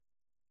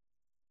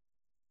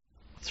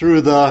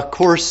Through the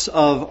course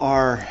of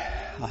our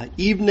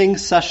evening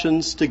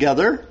sessions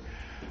together,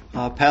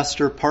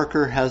 Pastor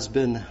Parker has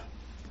been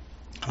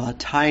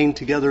tying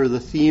together the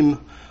theme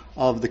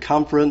of the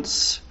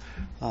conference,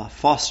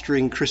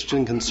 Fostering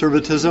Christian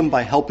Conservatism,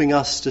 by helping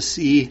us to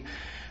see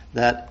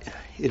that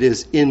it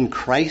is in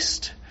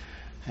Christ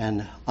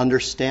and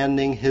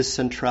understanding His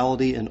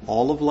centrality in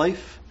all of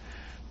life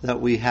that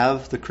we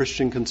have the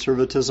Christian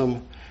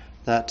conservatism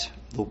that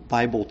the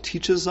Bible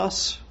teaches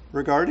us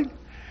regarding.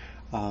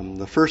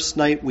 The first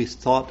night we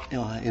thought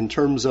in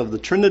terms of the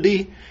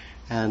Trinity,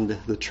 and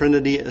the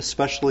Trinity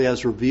especially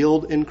as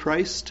revealed in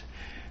Christ,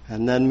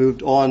 and then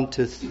moved on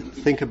to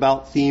think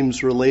about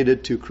themes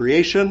related to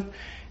creation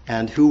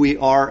and who we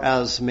are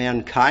as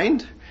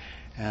mankind,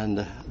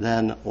 and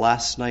then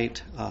last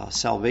night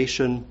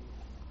salvation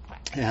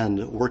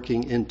and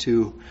working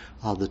into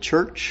the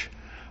church.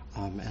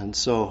 And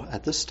so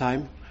at this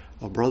time,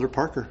 Brother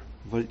Parker,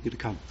 I invite you to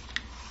come.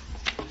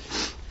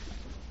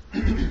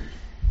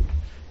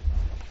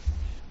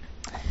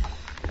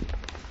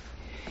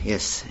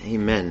 Yes,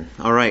 amen.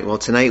 All right, well,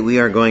 tonight we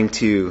are going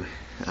to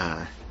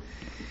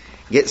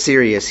get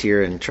serious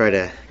here and try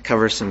to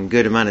cover some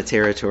good amount of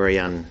territory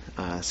on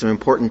some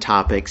important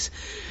topics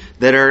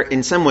that are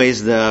in some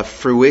ways the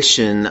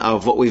fruition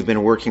of what we've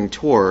been working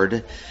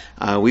toward.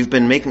 We've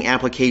been making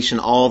application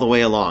all the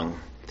way along,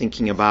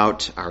 thinking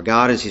about our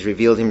God as He's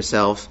revealed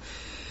Himself,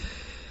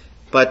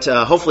 but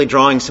hopefully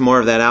drawing some more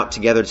of that out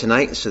together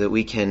tonight so that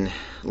we can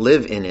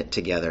live in it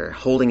together,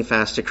 holding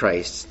fast to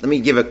Christ. Let me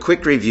give a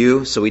quick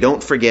review so we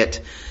don't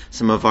forget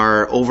some of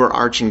our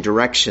overarching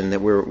direction that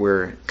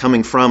we're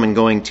coming from and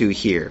going to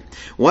here.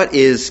 What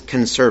is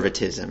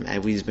conservatism?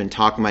 As we've been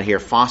talking about here,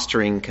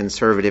 fostering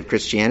conservative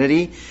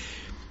Christianity.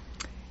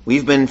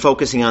 We've been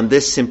focusing on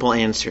this simple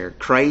answer.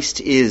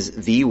 Christ is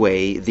the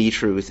way, the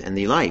truth, and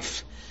the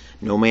life.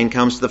 No man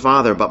comes to the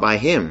Father but by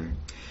Him.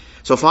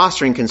 So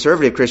fostering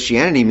conservative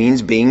Christianity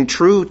means being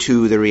true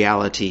to the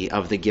reality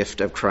of the gift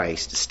of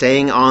Christ,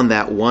 staying on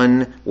that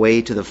one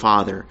way to the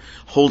Father,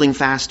 holding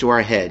fast to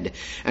our head,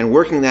 and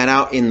working that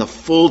out in the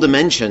full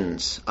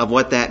dimensions of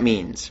what that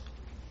means.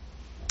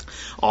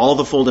 All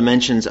the full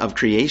dimensions of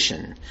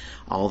creation,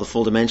 all the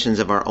full dimensions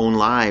of our own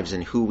lives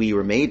and who we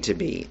were made to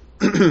be,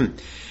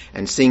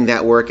 and seeing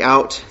that work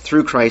out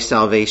through Christ's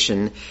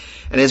salvation.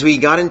 And as we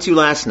got into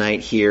last night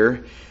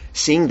here,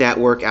 seeing that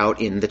work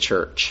out in the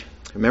church.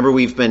 Remember,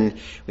 we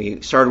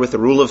started with the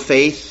rule of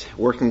faith,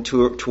 working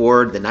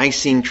toward the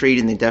Nicene Creed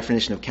and the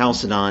definition of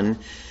Chalcedon.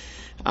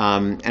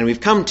 And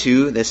we've come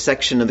to this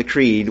section of the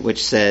Creed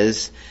which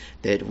says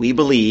that we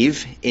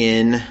believe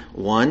in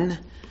one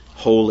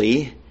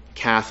holy,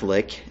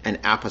 Catholic, and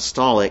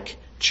apostolic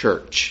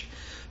church.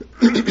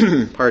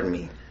 Pardon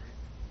me.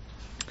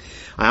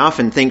 I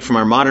often think from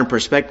our modern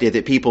perspective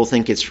that people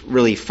think it's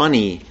really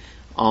funny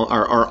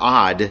or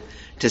odd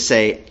to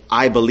say,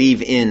 I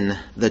believe in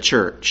the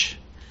church.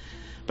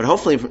 But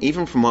hopefully,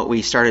 even from what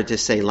we started to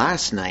say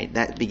last night,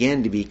 that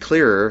began to be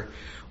clearer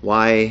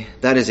why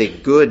that is a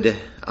good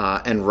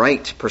and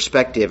right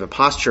perspective, a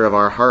posture of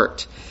our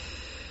heart.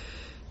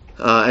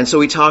 And so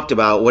we talked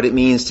about what it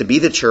means to be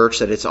the church,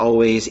 that it's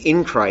always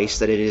in Christ,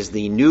 that it is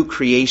the new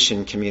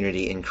creation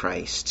community in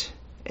Christ.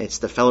 It's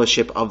the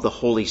fellowship of the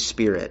Holy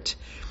Spirit.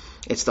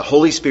 It's the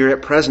Holy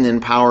Spirit present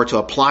in power to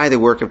apply the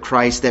work of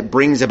Christ that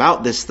brings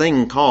about this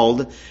thing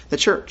called the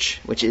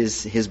church, which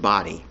is His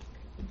body.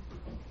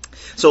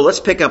 So let's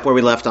pick up where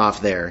we left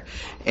off there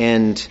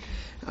and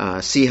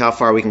see how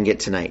far we can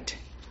get tonight.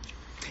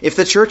 If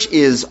the church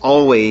is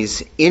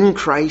always in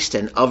Christ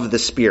and of the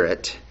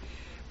Spirit,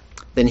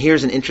 then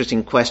here's an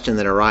interesting question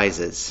that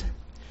arises.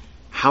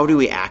 How do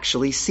we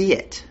actually see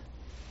it?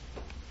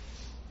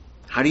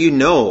 How do you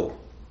know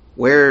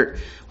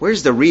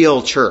where's the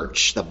real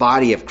church, the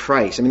body of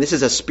Christ? I mean, this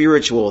is a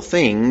spiritual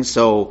thing,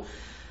 so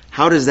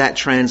how does that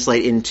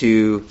translate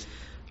into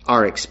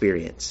our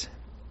experience?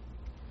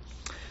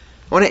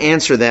 I want to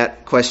answer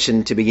that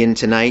question to begin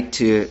tonight,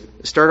 to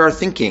start our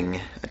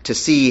thinking, to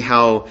see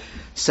how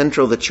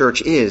central the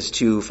church is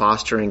to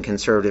fostering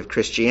conservative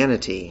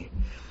Christianity.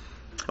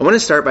 I want to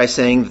start by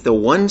saying that the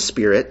one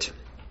Spirit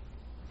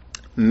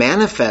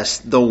manifests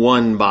the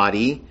one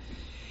body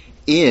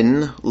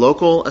in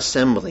local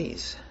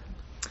assemblies.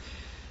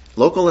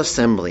 Local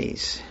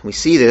assemblies. We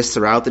see this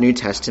throughout the New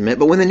Testament,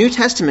 but when the New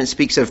Testament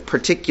speaks of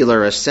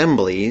particular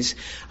assemblies,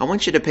 I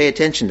want you to pay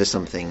attention to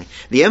something.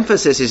 The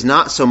emphasis is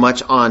not so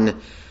much on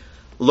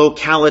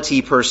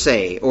locality per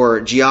se,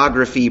 or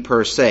geography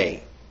per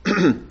se.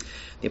 The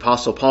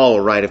Apostle Paul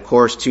will write, of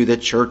course, to the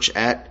church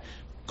at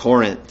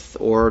Corinth,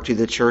 or to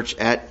the church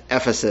at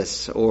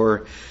Ephesus,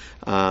 or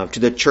to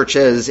the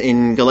churches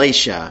in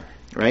Galatia,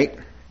 right?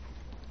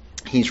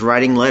 He's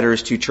writing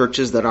letters to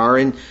churches that are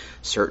in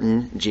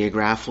certain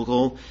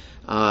geographical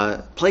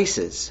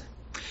places.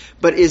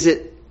 But is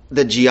it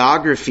the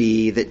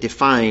geography that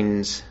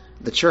defines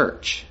the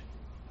church?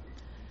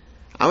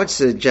 I would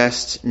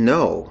suggest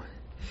no.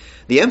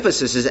 The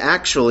emphasis is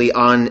actually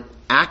on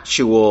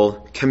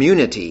actual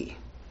community.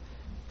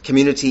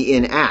 community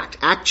in act,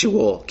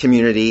 actual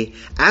community,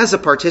 as a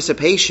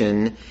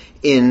participation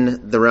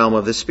in the realm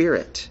of the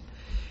Spirit.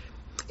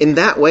 In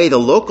that way, the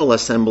local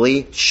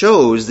assembly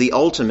shows the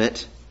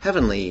ultimate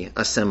heavenly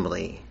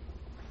assembly.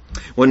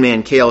 One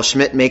man, K.L.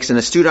 Schmidt, makes an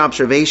astute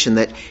observation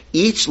that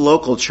each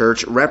local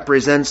church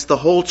represents the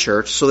whole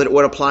church so that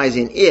what applies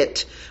in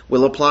it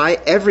will apply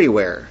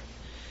everywhere.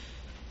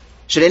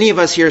 Should any of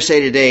us here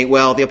say today,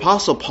 well, the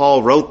Apostle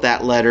Paul wrote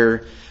that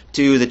letter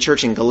to the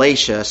church in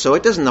Galatia, so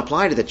it doesn't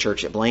apply to the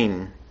church at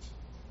Blaine?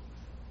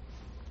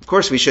 Of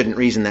course we shouldn't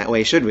reason that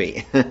way, should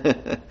we?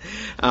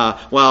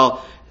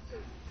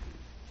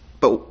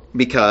 But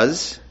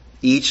because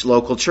each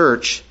local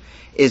church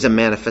is a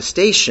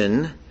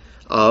manifestation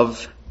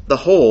of the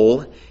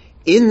whole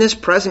in this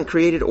present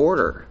created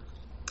order.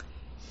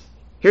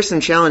 Here's some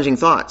challenging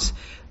thoughts.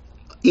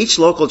 Each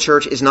local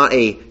church is not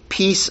a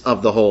piece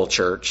of the whole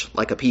church,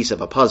 like a piece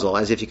of a puzzle,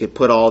 as if you could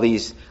put all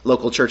these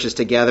local churches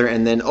together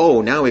and then,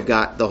 now we've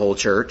got the whole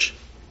church.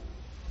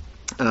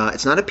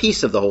 It's not a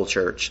piece of the whole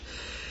church.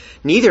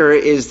 Neither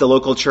is the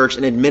local church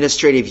an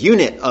administrative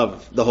unit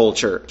of the whole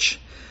church.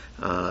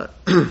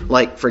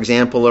 Like, for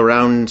example,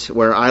 around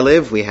where I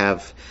live, we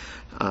have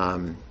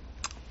a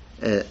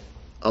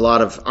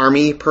lot of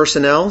Army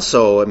personnel.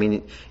 So,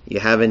 you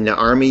have in the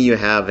Army, you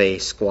have a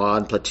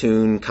squad,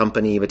 platoon,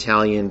 company,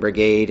 battalion,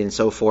 brigade, and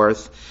so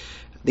forth.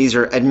 These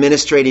are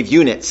administrative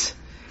units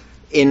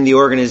in the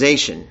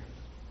organization.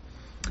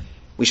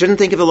 We shouldn't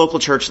think of the local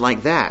church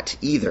like that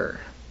either.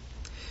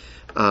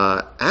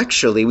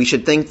 Actually, we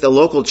should think the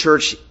local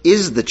church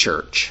is the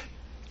church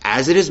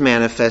as it is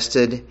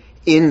manifested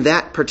in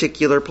that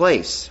particular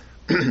place.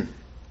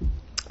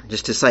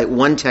 Just to cite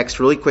one text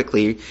really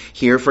quickly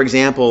here, for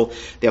example,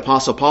 the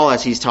Apostle Paul,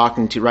 as he's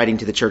writing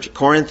to the church at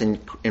Corinth in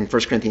 1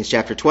 Corinthians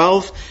chapter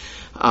 12,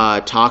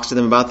 talks to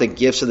them about the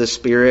gifts of the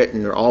Spirit,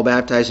 and they're all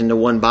baptized into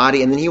one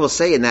body. And then he will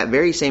say in that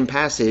very same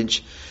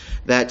passage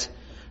that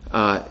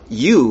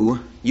you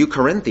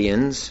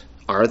Corinthians,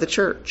 are the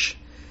church.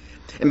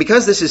 And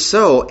because this is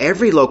so,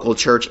 every local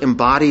church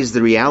embodies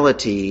the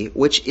reality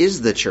which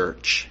is the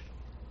church.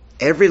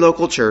 Every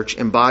local church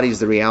embodies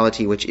the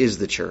reality which is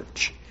the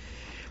church.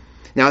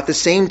 Now, at the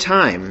same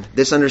time,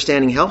 this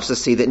understanding helps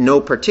us see that no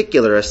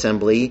particular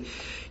assembly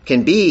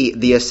can be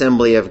the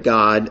assembly of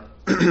God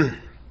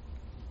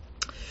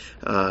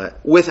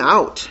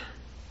without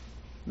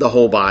the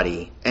whole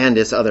body and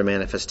its other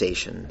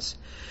manifestations.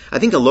 I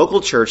think a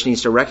local church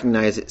needs to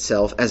recognize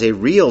itself as a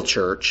real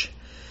church,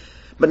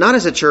 but not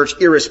as a church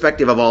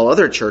irrespective of all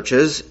other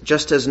churches,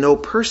 just as no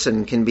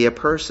person can be a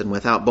person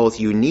without both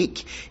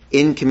unique,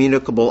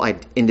 incommunicable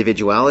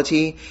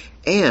individuality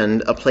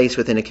and a place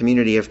within a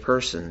community of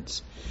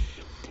persons.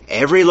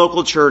 Every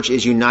local church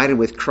is united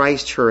with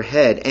Christ, her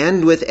head,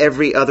 and with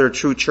every other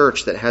true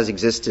church that has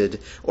existed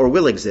or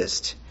will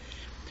exist.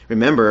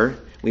 Remember,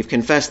 we've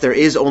confessed there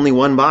is only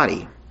one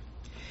body,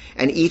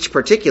 and each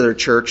particular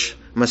church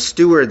must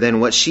steward then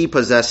what she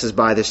possesses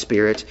by the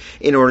Spirit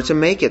in order to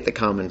make it the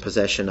common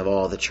possession of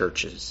all the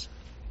churches.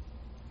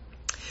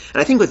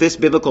 And I think with this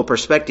biblical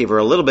perspective, we're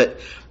a little bit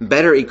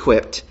better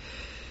equipped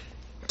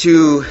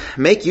to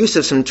make use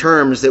of some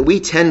terms that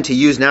we tend to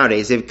use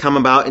nowadays. They've come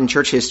about in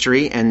church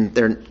history, and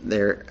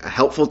they're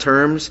helpful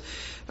terms,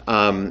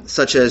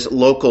 such as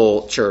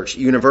local church,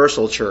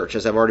 universal church,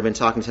 as I've already been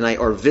talking tonight,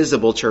 or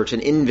visible church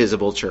and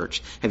invisible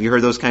church. Have you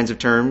heard those kinds of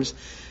terms?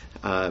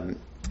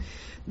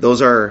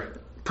 Those are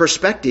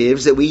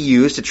perspectives that we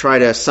use to try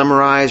to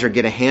summarize or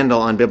get a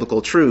handle on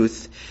biblical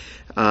truth,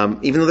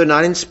 even though they're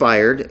not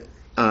inspired.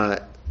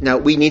 Now,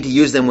 we need to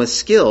use them with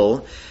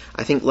skill,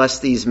 I think,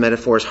 lest these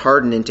metaphors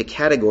harden into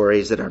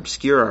categories that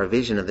obscure our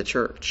vision of the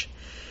church.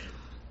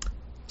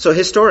 So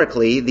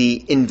historically,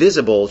 the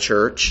invisible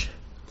church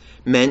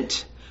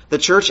meant the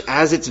church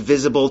as it's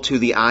visible to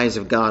the eyes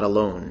of God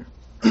alone,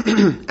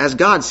 as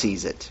God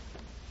sees it.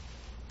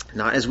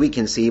 Not as we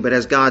can see, but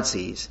as God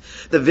sees.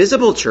 The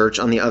visible church,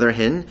 on the other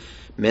hand,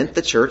 meant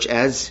the church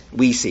as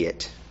we see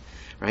it.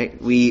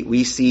 Right?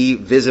 We see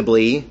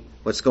visibly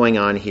what's going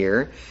on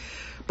here.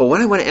 But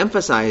what I want to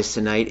emphasize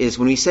tonight is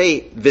when we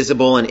say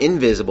visible and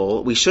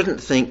invisible, we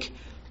shouldn't think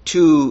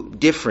two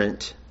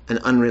different and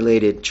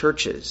unrelated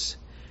churches.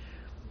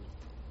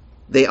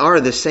 They are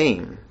the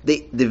same.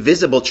 The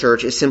visible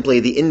church is simply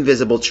the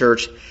invisible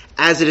church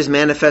as it is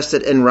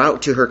manifested en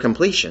route to her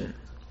completion.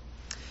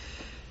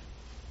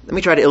 Let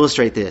me try to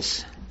illustrate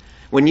this.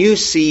 When you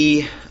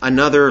see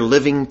another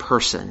living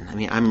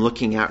person, I'm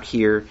looking out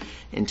here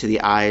into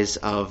the eyes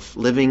of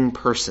living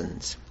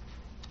persons,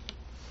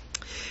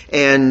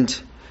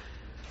 and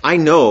I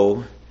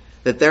know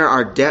that there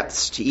are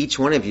depths to each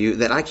one of you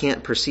that I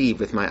can't perceive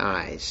with my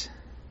eyes.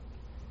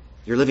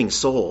 You're living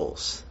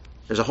souls.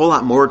 There's a whole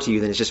lot more to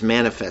you than is just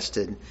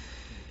manifested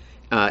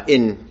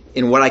in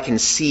what I can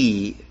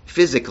see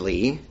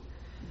physically.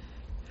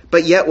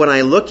 But yet when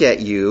I look at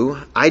you,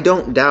 I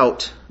don't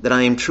doubt that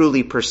I am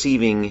truly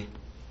perceiving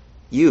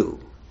you.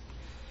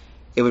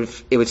 It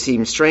would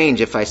seem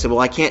strange if I said, well,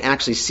 I can't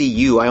actually see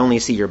you, I only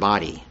see your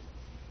body.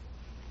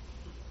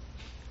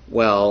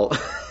 Well,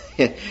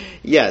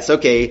 Yes,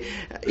 okay.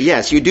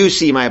 Yes, you do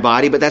see my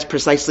body, but that's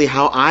precisely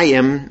how I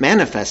am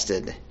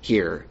manifested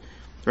here,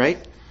 right?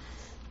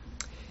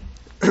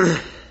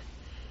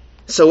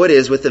 So it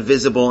is with the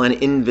visible and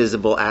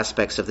invisible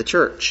aspects of the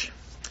church.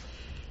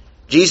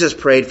 Jesus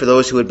prayed for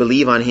those who would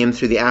believe on him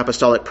through the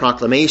apostolic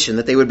proclamation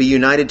that they would be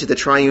united to the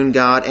triune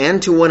God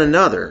and to one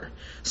another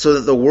so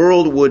that the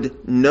world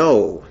would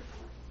know.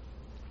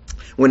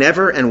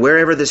 Whenever and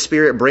wherever the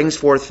Spirit brings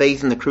forth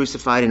faith in the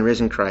crucified and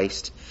risen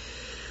Christ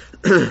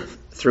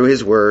through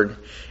his word,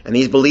 and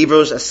these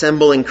believers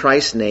assemble in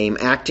Christ's name,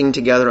 acting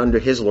together under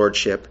his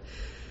lordship,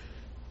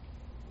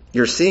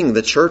 you're seeing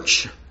the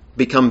church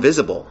become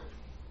visible.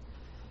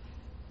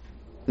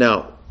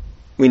 Now,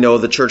 we know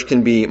the church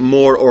can be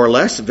more or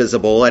less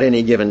visible at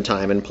any given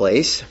time and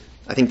place.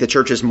 I think the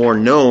church is more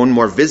known,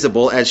 more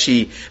visible as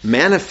she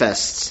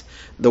manifests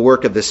the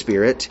work of the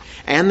Spirit,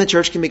 and the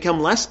church can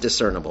become less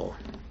discernible.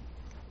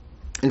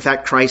 In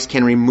fact, Christ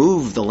can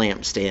remove the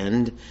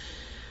lampstand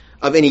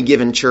of any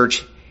given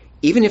church,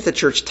 even if the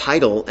church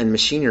title and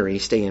machinery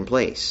stay in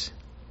place.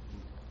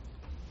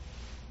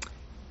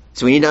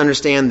 So we need to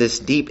understand this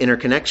deep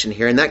interconnection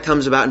here, and that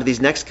comes about into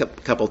these next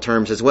couple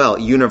terms as well,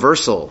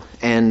 universal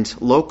and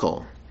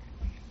local.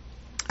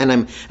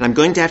 And I'm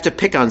going to have to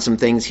pick on some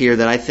things here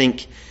that I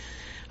think,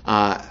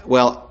 I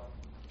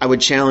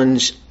would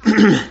challenge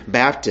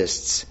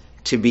Baptists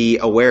to be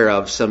aware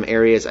of some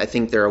areas I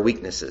think there are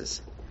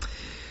weaknesses.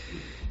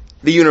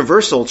 The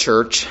universal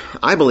church,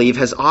 I believe,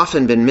 has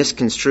often been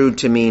misconstrued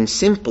to mean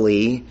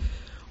simply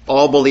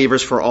all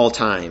believers for all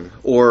time,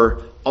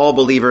 or all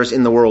believers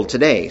in the world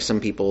today. Some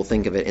people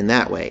think of it in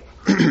that way.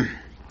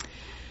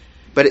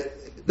 But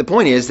the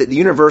point is that the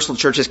universal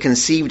church is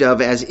conceived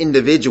of as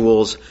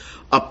individuals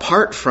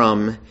apart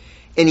from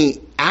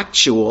any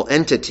actual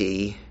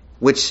entity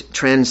which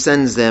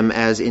transcends them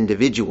as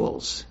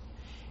individuals.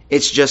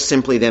 It's just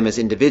simply them as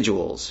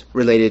individuals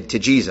related to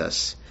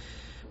Jesus,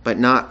 but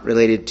not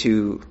related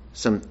to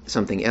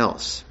something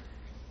else.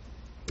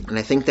 And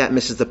I think that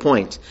misses the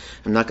point.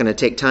 I'm not going to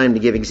take time to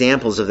give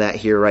examples of that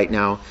here right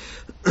now.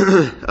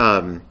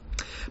 But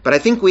I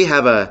think we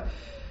have a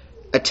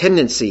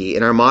tendency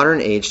in our modern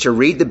age to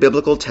read the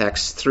biblical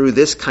text through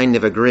this kind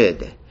of a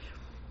grid.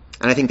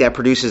 And I think that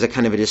produces a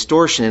kind of a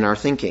distortion in our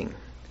thinking.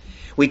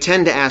 We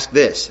tend to ask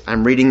this: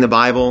 I'm reading the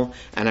Bible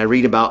and I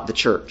read about the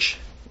church.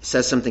 It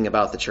says something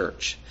about the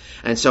church.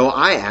 And so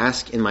I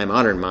ask in my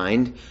modern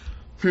mind,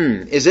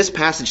 is this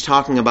passage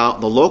talking about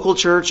the local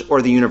church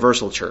or the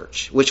universal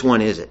church? Which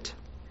one is it?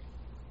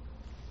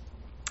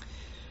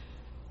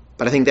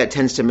 But I think that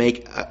tends to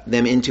make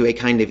them into a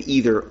kind of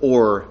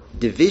either-or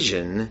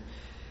division,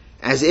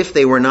 as if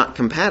they were not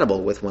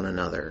compatible with one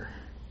another.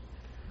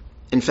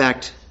 In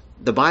fact,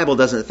 the Bible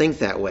doesn't think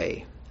that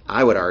way,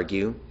 I would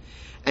argue,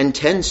 and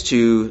tends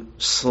to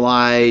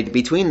slide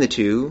between the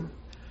two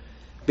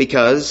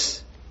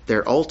because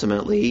they're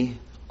ultimately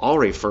all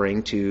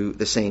referring to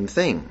the same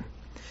thing.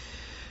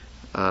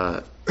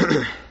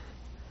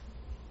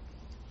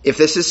 If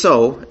this is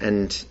so,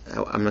 and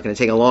I'm not going to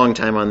take a long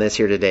time on this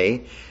here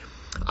today,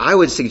 I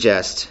would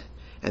suggest,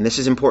 and this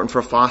is important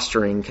for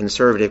fostering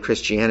conservative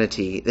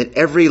Christianity, that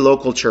every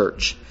local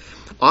church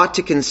ought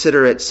to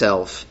consider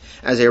itself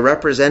as a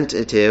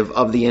representative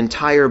of the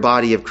entire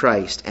body of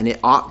Christ, and it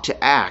ought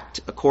to act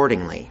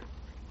accordingly.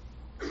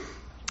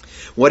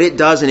 What it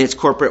does in its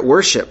corporate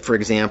worship, for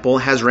example,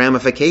 has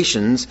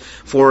ramifications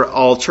for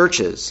all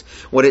churches.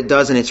 What it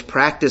does in its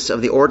practice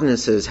of the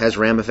ordinances has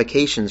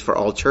ramifications for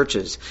all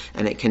churches,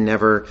 and it can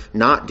never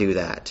not do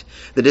that.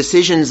 The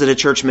decisions that a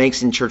church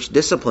makes in church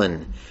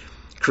discipline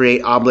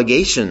create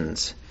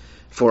obligations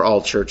for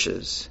all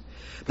churches.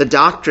 The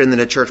doctrine that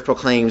a church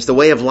proclaims, the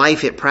way of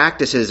life it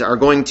practices, are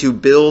going to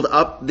build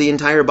up the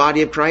entire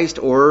body of Christ,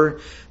 or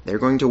they're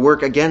going to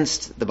work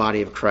against the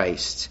body of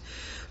Christ.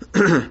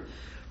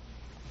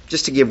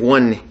 Just to give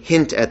one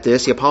hint at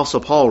this, the Apostle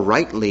Paul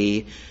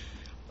rightly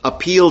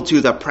appealed to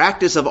the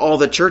practice of all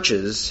the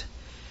churches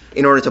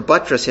in order to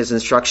buttress his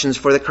instructions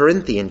for the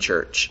Corinthian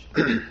church.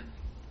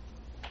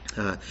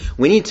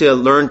 We need to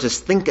learn to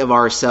think of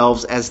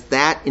ourselves as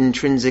that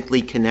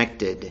intrinsically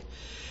connected.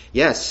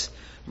 Yes,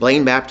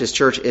 Blaine Baptist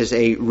Church is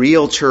a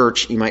real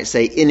church, you might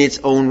say, in its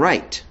own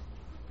right.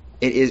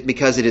 It is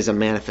because it is a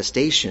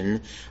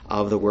manifestation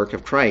of the work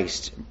of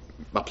Christ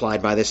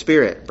applied by the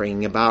Spirit,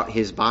 bringing about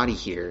his body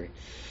here.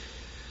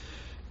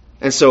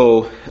 And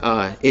so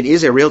it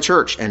is a real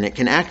church, and it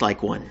can act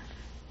like one.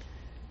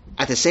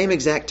 At the same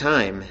exact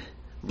time,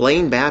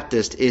 Blaine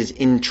Baptist is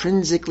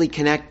intrinsically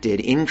connected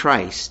in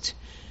Christ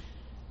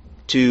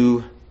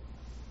to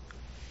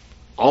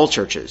all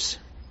churches,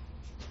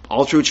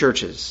 all true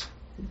churches.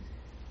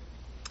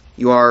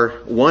 You are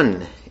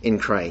one in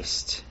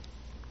Christ.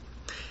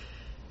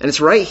 And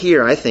it's right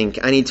here, I think,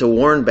 I need to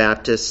warn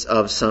Baptists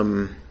of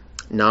some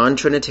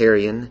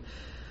non-Trinitarian,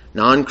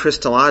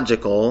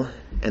 non-Christological,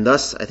 and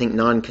thus, I think,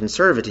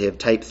 non-conservative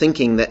type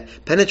thinking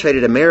that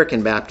penetrated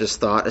American Baptist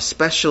thought,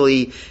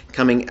 especially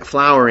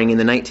flowering in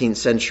the 19th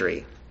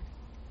century.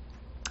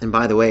 And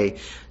by the way,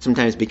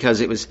 sometimes because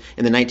it was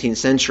in the 19th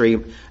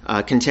century,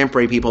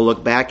 contemporary people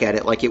look back at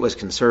it like it was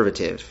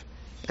conservative,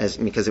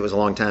 because it was a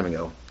long time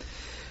ago.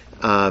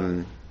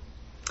 And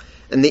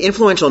the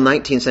influential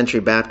 19th century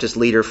Baptist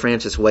leader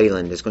Francis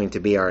Wayland is going to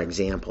be our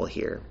example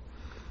here.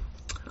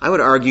 I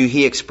would argue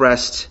he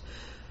expressed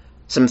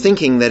some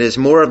thinking that is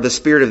more of the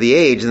spirit of the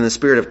age than the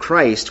spirit of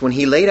Christ when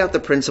he laid out the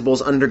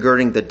principles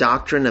undergirding the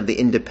doctrine of the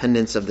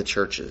independence of the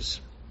churches.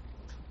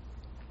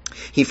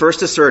 He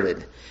first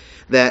asserted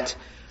that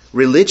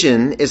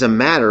religion is a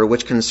matter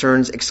which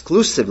concerns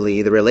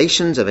exclusively the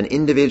relations of an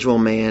individual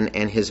man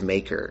and his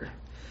Maker.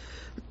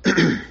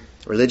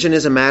 Religion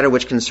is a matter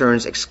which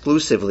concerns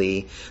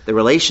exclusively the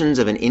relations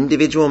of an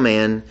individual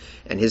man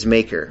and his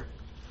Maker.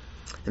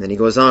 And then he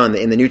goes on,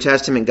 in the New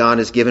Testament, God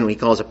has given what he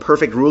calls a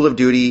perfect rule of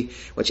duty,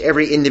 which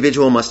every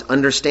individual must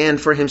understand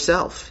for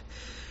himself.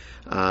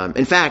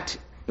 In fact,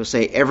 he'll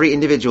say every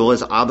individual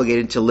is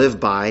obligated to live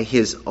by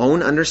his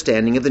own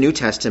understanding of the New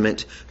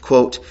Testament,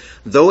 quote,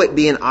 though it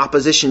be in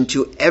opposition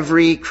to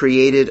every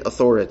created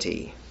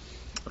authority,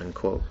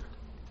 unquote.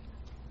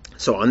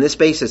 So on this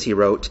basis, he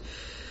wrote,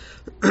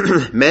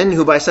 men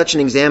who by such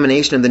an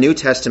examination of the New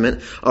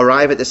Testament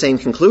arrive at the same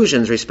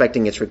conclusions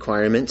respecting its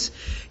requirements,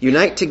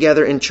 unite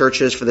together in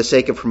churches for the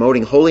sake of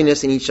promoting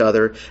holiness in each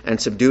other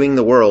and subduing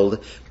the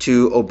world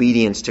to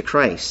obedience to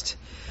Christ.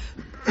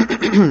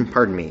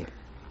 Pardon me.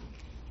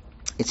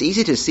 It's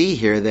easy to see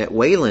here that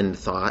Wayland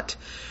thought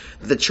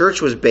the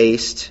church was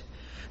based,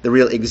 the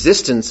real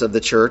existence of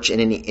the church in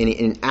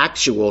an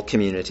actual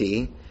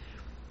community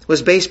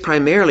was based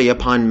primarily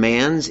upon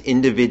man's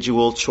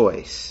individual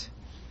choice.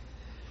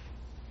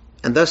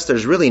 And thus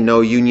there's really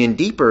no union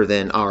deeper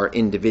than our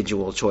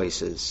individual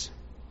choices.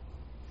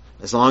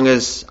 As long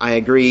as I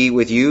agree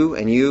with you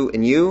and you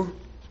and you,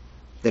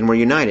 then we're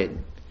united.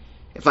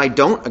 If I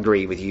don't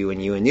agree with you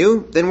and you and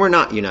you, then we're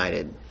not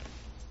united.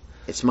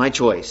 It's my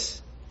choice.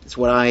 It's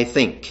what I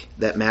think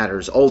that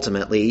matters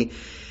ultimately,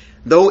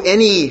 though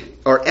any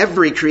or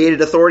every created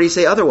authority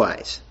say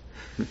otherwise.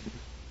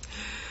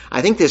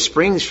 I think this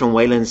springs from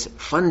Wayland's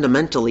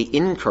fundamentally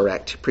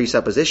incorrect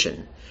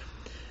presupposition.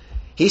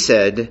 He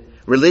said,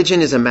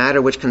 religion is a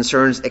matter which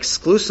concerns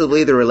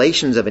exclusively the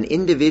relations of an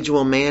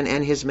individual man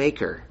and his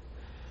Maker.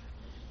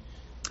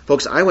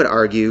 Folks, I would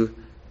argue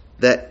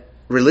that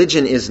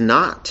religion is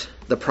not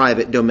the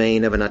private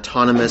domain of an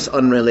autonomous,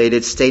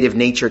 unrelated, state of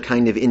nature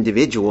kind of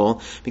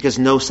individual, because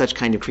no such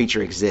kind of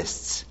creature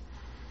exists.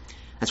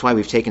 That's why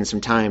we've taken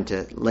some time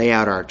to lay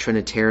out our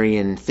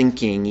Trinitarian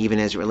thinking, even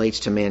as it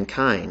relates to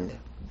mankind.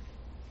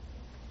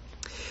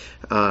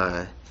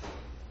 Now,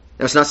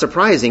 it's not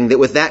surprising that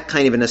with that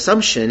kind of an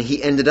assumption,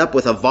 he ended up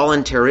with a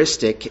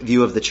voluntaristic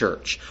view of the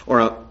church, or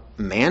a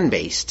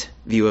man-based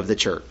view of the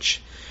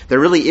church. There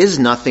really is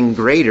nothing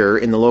greater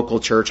in the local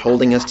church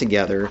holding us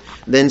together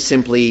than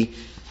simply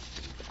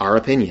our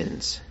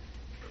opinions.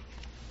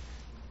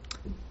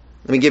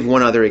 Let me give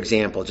one other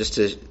example, just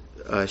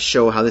to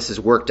show how this has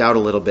worked out a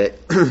little bit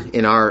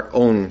in our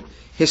own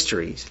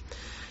histories.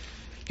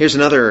 Here's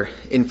another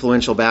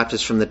influential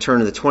Baptist from the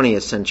turn of the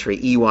 20th century,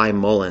 E.Y.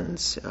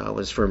 Mullins.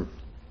 Was for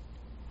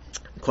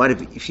quite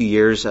a few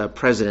years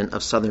president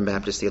of Southern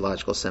Baptist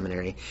Theological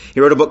Seminary.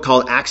 He wrote a book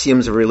called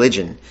Axioms of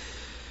Religion,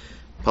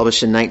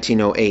 published in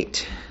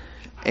 1908.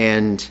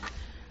 And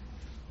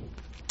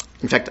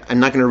in fact, I'm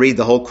not going to read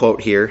the whole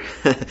quote here,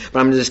 but I'm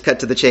going to just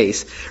cut to the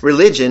chase.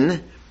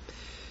 Religion,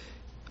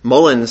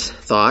 Mullins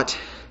thought,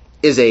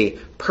 is a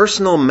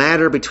personal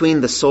matter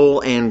between the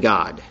soul and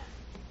God.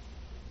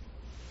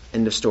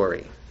 End of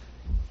story.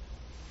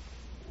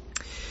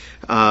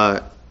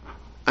 And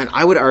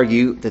I would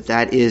argue that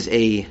that is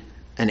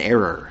an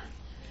error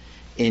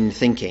in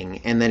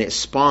thinking, and that it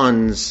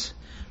spawns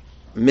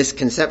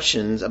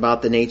misconceptions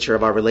about the nature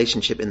of our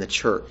relationship in the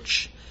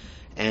church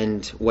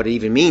and what it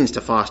even means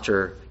to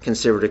foster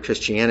conservative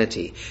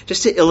Christianity.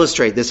 Just to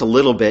illustrate this a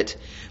little bit,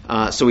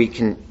 so we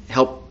can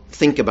help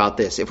think about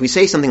this. If we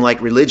say something like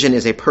religion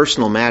is a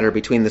personal matter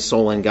between the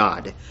soul and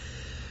God,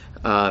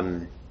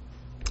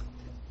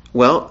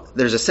 well,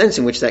 there's a sense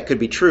in which that could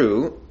be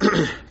true,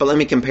 but let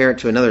me compare it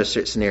to another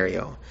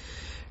scenario.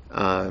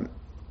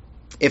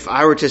 If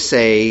I were to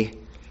say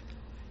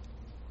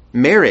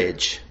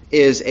marriage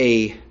is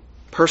a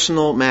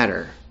personal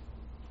matter,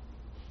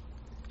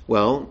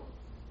 well,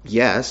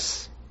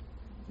 yes,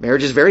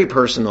 marriage is very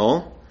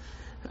personal,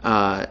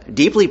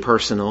 deeply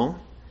personal,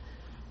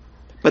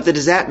 but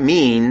does that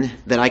mean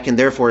that I can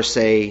therefore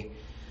say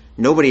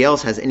nobody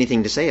else has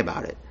anything to say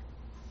about it?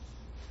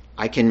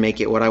 I can make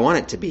it what I want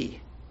it to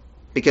be,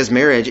 because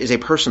marriage is a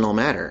personal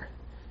matter,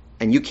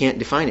 and you can't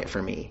define it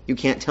for me. You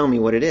can't tell me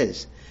what it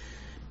is.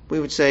 We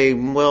would say,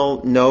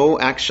 well, no,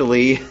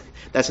 actually,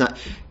 that's not.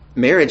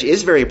 Marriage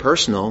is very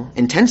personal,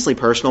 intensely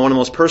personal, one of the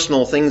most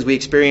personal things we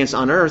experience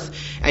on earth,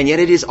 and yet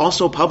it is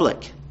also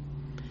public.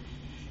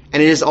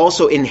 And it is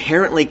also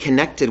inherently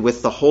connected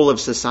with the whole of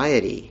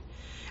society.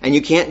 And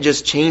you can't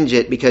just change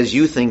it because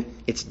you think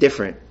it's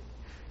different.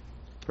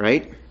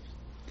 Right?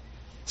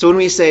 So when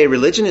we say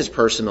religion is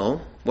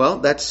personal, well,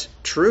 that's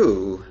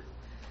true.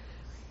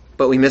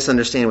 but we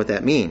misunderstand what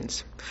that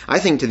means. I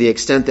think to the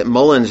extent that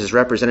Mullins is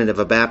representative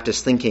of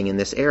Baptist thinking in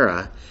this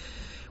era,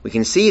 we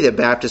can see that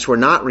Baptists were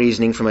not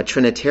reasoning from a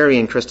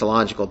Trinitarian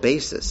Christological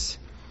basis.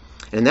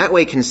 And in that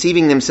way,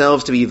 conceiving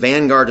themselves to be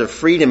vanguards of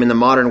freedom in the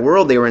modern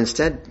world, they were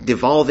instead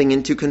devolving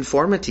into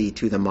conformity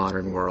to the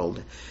modern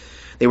world.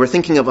 They were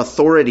thinking of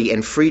authority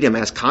and freedom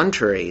as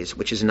contraries,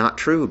 which is not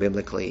true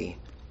biblically.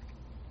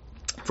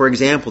 For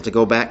example, to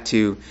go back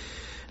to,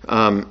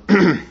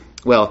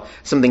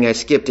 something I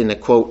skipped in a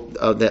quote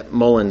that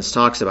Mullins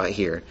talks about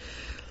here.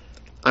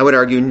 I would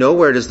argue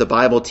nowhere does the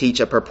Bible teach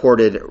a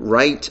purported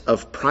right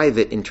of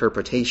private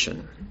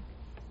interpretation.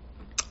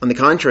 On the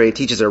contrary, it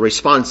teaches a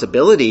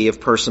responsibility of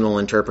personal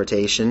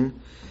interpretation.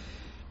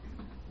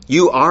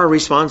 You are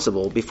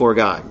responsible before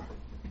God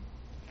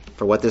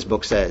for what this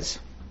book says.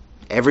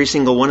 Every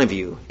single one of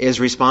you is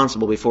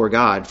responsible before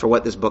God for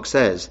what this book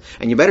says.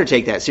 And you better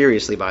take that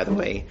seriously, by the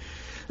way.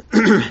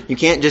 You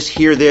can't just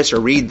hear this or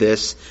read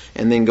this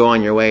and then go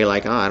on your way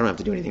like, I don't have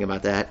to do anything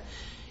about that.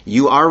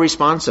 You are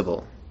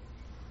responsible,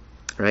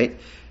 right?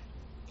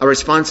 A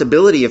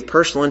responsibility of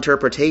personal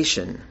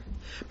interpretation,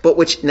 but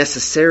which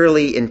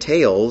necessarily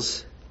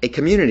entails a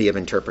community of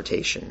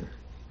interpretation.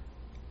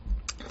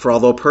 For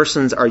although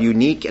persons are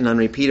unique and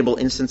unrepeatable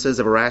instances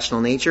of a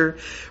rational nature,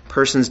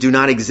 persons do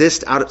not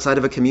exist outside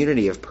of a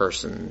community of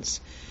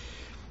persons.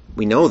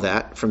 We know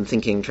that from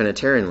thinking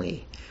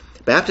Trinitarianly.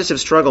 Baptists have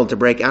struggled to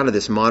break out of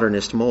this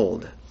modernist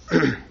mold.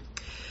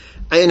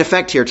 In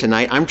effect here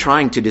tonight, I'm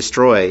trying to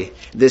destroy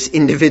this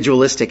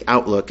individualistic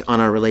outlook on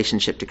our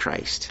relationship to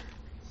Christ.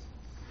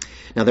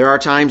 Now, there are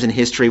times in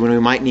history when we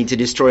might need to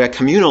destroy a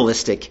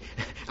communalistic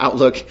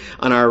outlook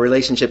on our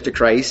relationship to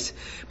Christ,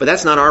 but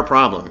that's not our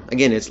problem.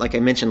 Again, it's like I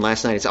mentioned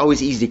last night, it's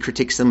always easy to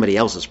critique somebody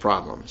else's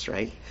problems,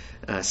 right?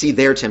 See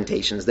their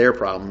temptations, their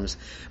problems.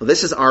 Well,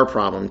 this is our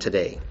problem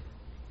today.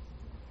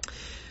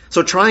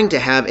 So trying to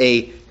have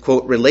a,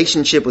 quote,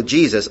 relationship with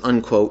Jesus,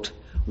 unquote,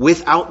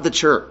 without the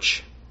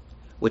church,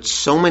 which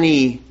so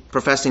many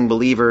professing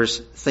believers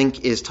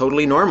think is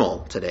totally normal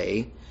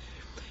today,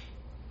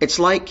 it's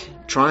like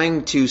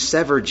trying to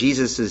sever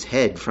Jesus'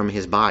 head from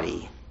his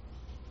body.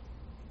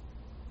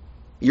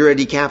 You're a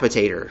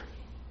decapitator.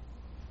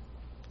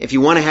 If you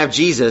want to have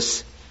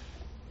Jesus,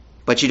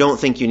 but you don't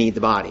think you need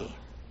the body,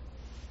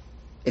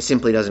 it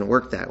simply doesn't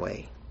work that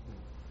way.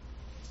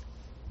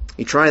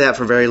 You try that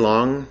for very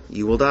long,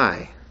 you will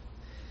die.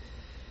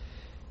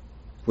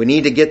 We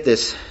need to get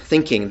this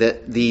thinking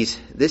that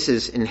this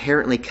is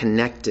inherently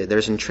connected.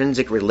 There's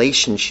intrinsic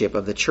relationship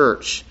of the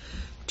church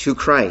to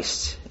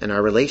Christ and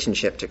our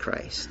relationship to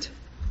Christ.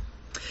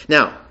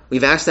 Now,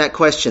 we've asked that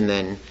question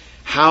then,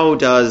 how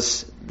do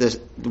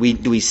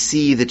we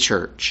see the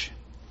church?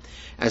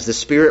 As the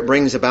Spirit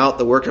brings about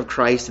the work of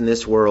Christ in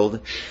this world,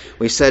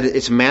 we said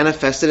it's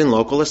manifested in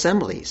local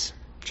assemblies,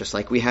 just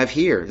like we have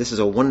here. This is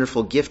a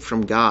wonderful gift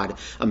from God,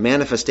 a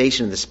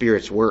manifestation of the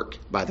Spirit's work,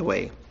 by the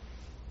way.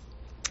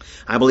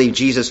 I believe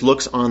Jesus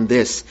looks on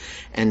this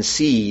and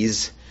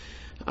sees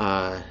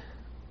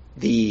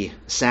the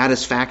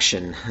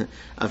satisfaction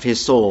of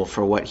his soul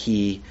for what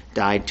he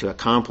died to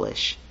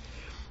accomplish.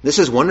 This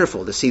is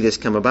wonderful to see this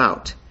come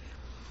about.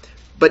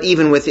 But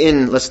even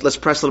within, let's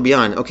press a little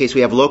beyond. Okay, so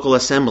we have local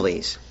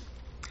assemblies.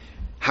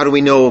 How do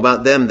we know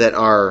about them that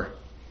are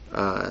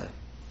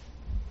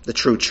the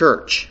true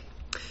church?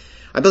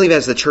 I believe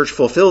as the church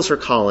fulfills her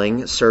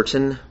calling,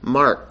 certain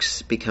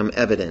marks become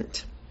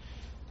evident.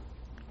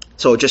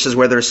 So just as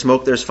where there's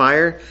smoke, there's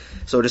fire,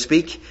 so to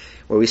speak,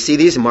 where we see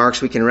these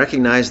marks, we can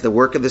recognize the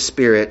work of the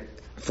Spirit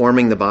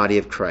forming the body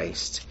of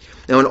Christ.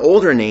 Now, an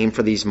older name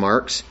for these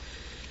marks,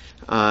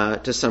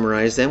 to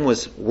summarize them,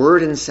 was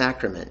word and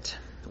sacrament.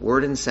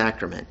 Word and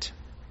sacrament.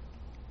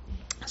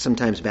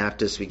 Sometimes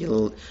Baptists, we get a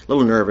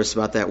little nervous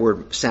about that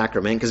word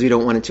sacrament because we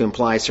don't want it to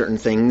imply certain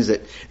things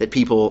that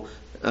people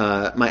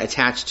might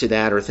attach to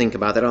that or think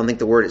about that. I don't think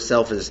the word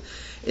itself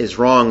is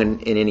wrong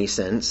in any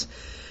sense.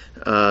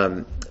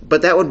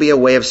 But that would be a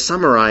way of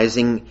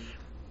summarizing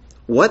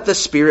what the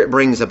Spirit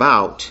brings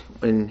about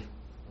when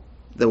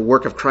the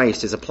work of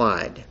Christ is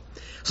applied.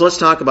 So let's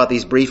talk about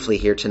these briefly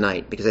here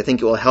tonight, because I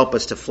think it will help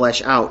us to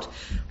flesh out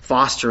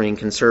fostering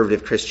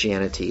conservative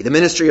Christianity. The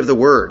ministry of the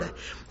Word. And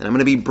I'm going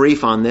to be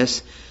brief on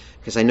this,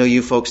 because I know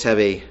you folks have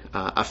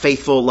a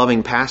faithful,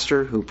 loving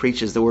pastor who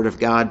preaches the Word of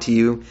God to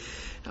you.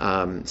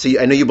 I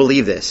know you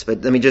believe this,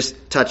 but let me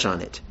just touch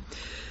on it.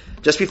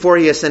 Just before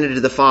he ascended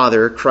to the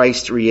Father,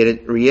 Christ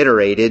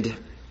reiterated,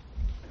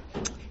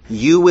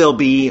 "You will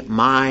be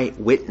my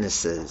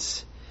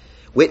witnesses."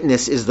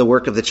 Witness is the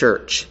work of the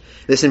church.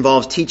 This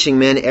involves teaching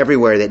men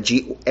everywhere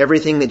that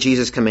everything that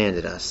Jesus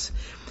commanded us.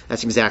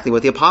 That's exactly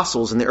what the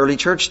apostles in the early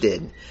church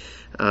did,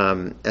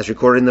 as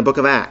recorded in the book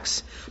of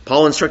Acts.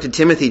 Paul instructed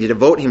Timothy to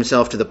devote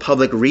himself to the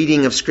public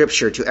reading of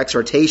Scripture, to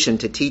exhortation,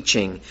 to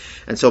teaching.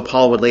 And so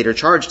Paul would later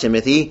charge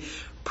Timothy,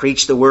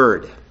 preach the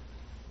word.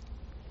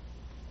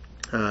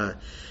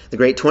 The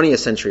great 20th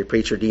century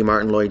preacher D.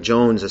 Martin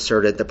Lloyd-Jones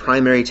asserted the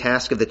primary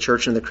task of the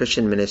church and the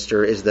Christian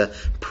minister is the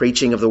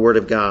preaching of the Word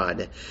of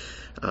God.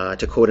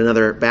 To quote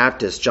another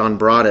Baptist, John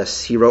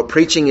Broadus, he wrote,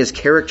 "Preaching is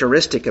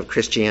characteristic of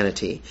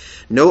Christianity.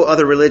 No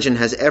other religion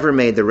has ever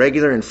made the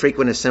regular and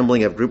frequent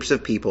assembling of groups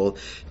of people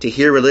to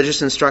hear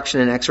religious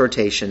instruction and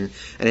exhortation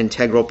an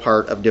integral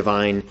part of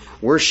divine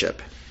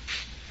worship."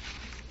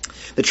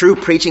 The true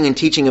preaching and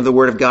teaching of the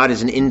Word of God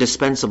is an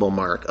indispensable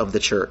mark of the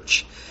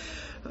church.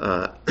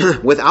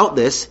 Without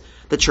this,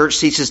 the church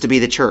ceases to be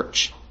the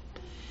church.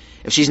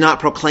 If she's not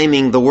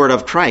proclaiming the Word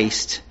of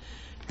Christ,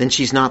 then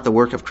she's not the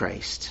work of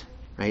Christ.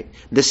 Right?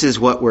 This is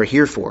what we're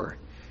here for.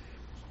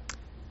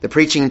 The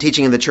preaching and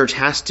teaching of the church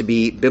has to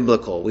be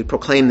biblical. We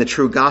proclaim the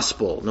true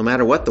gospel. No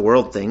matter what the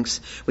world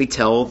thinks, we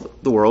tell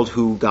the world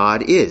who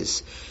God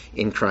is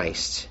in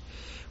Christ.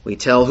 We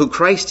tell who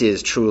Christ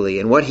is truly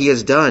and what he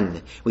has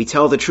done. We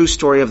tell the true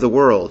story of the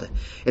world.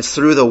 It's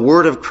through the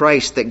word of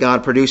Christ that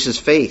God produces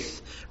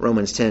faith,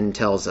 Romans 10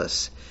 tells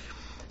us.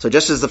 So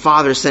just as the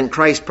Father sent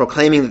Christ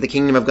proclaiming that the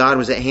kingdom of God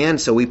was at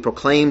hand, so we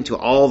proclaim to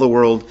all the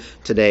world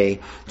today,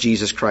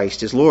 Jesus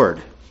Christ is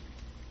Lord.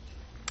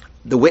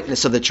 The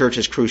witness of the church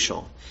is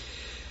crucial.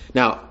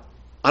 Now,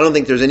 I don't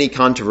think there's any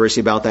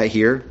controversy about that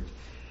here.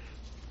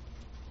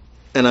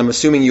 And I'm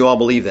assuming you all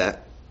believe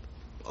that,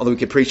 although we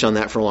could preach on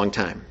that for a long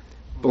time.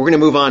 But we're going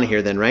to move on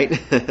here then, right?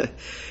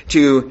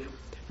 To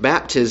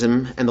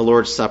baptism and the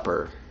Lord's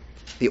Supper,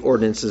 the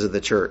ordinances of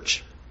the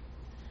church.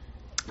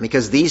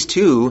 Because these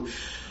two,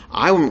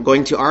 I'm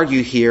going to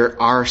argue here,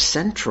 are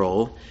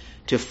central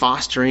to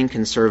fostering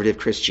conservative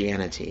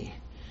Christianity.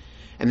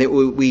 And that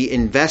we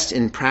invest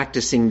in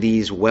practicing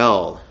these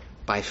well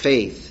by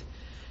faith,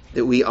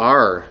 that we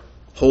are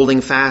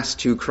holding fast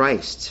to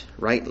Christ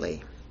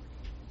rightly.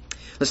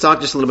 Let's talk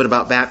just a little bit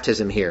about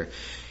baptism here.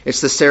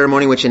 It's the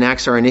ceremony which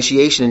enacts our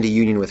initiation into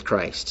union with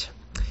Christ,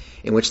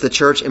 in which the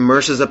church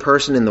immerses a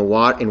person in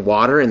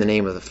water in the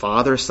name of the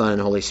Father, Son,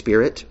 and Holy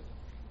Spirit.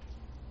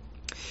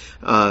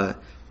 Now,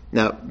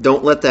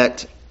 don't let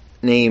that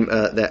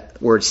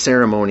word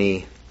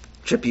ceremony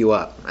trip you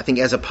up. I think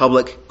as a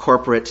public,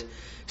 corporate,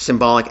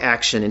 symbolic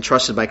action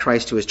entrusted by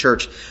Christ to his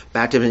church,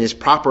 baptism is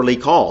properly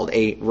called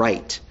a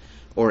rite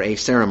or a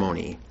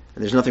ceremony.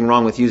 And there's nothing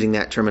wrong with using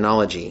that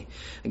terminology.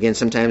 Again,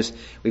 sometimes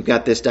we've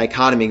got this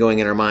dichotomy going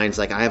in our minds,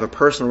 like I have a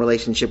personal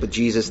relationship with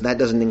Jesus, and that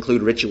doesn't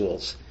include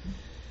rituals.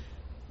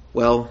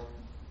 Well,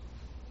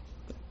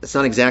 that's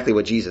not exactly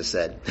what Jesus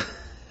said.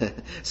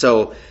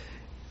 So,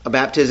 a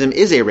baptism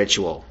is a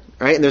ritual,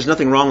 right? And there's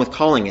nothing wrong with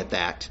calling it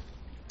that.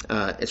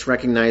 It's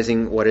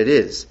recognizing what it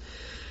is.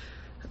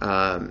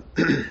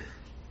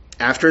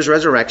 After his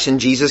resurrection,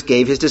 Jesus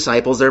gave his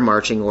disciples their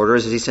marching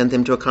orders as he sent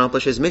them to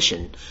accomplish his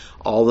mission.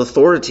 All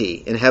authority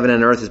in heaven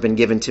and earth has been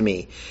given to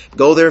me.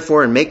 Go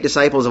therefore and make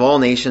disciples of all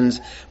nations,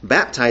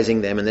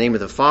 baptizing them in the name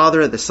of the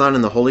Father, the Son,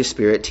 and the Holy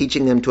Spirit,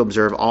 teaching them to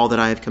observe all that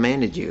I have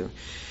commanded you.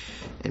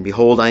 And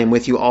behold, I am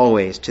with you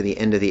always to the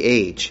end of the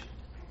age.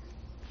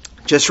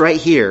 Just right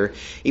here,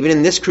 even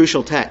in this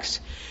crucial text,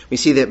 we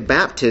see that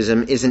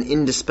baptism is an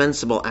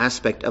indispensable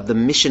aspect of the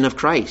mission of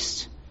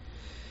Christ.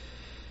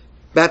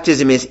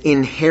 Baptism is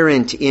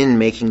inherent in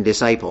making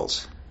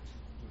disciples.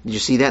 Did you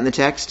see that in the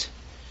text?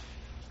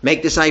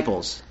 Make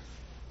disciples.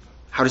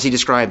 How does he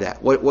describe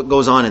that? What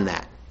goes on in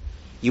that?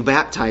 You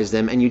baptize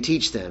them and you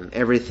teach them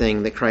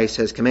everything that Christ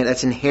has commanded.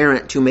 That's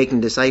inherent to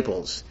making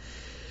disciples.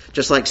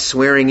 Just like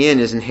swearing in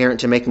is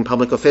inherent to making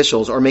public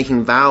officials, or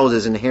making vows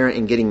is inherent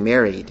in getting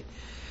married.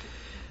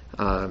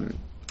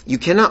 You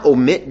cannot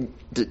omit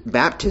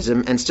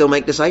baptism and still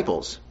make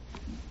disciples.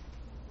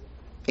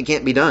 It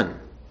can't be done.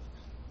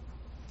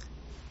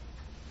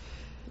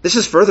 This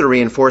is further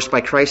reinforced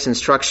by Christ's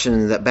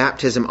instruction that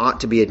baptism ought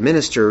to be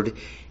administered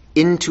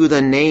into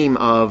the name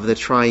of the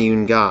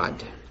triune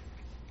God.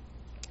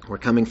 We're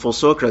coming full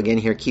circle again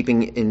here,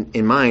 keeping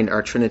in mind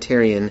our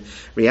Trinitarian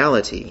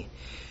reality.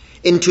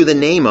 Into the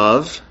name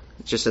of,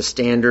 just a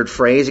standard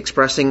phrase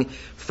expressing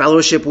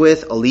fellowship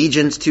with,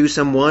 allegiance to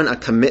someone, a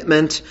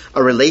commitment,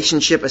 a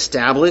relationship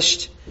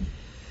established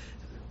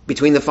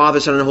between the Father,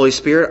 Son, and the Holy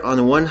Spirit on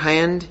the one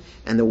hand,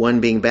 and the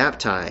one being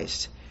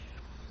baptized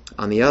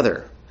on the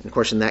other. And of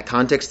course, in that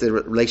context, the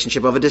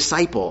relationship of a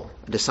disciple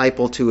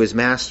to his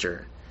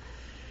master.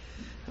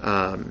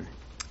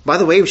 By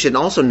the way, we should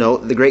also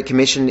note the Great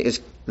Commission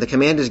the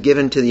command is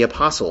given to the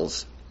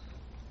apostles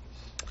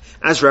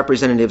as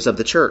representatives of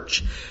the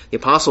church. The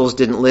apostles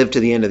didn't live to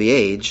the end of the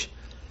age,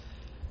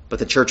 but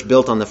the church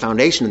built on the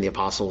foundation of the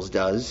apostles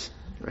does,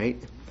 right?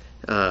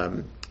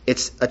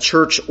 It's a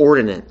church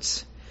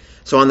ordinance.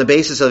 So on the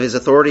basis of his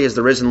authority as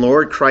the risen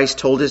Lord, Christ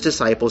told his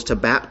disciples to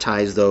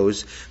baptize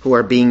those who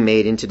are being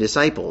made into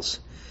disciples.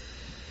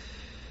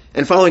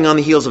 And following on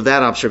the heels of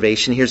that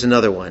observation, here's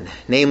another one.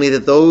 Namely,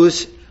 that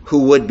those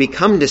who would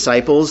become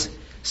disciples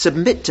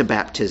submit to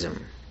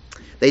baptism.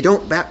 They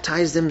don't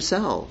baptize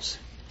themselves.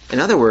 In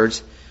other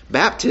words,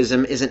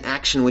 baptism is an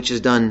action which is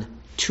done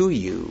to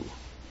you.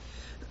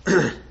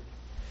 Go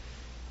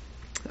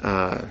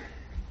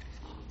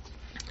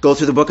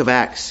through the book of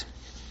Acts,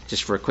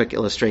 just for a quick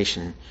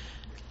illustration.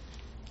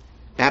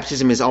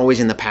 Baptism is always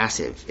in the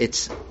passive.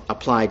 It's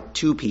applied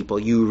to people.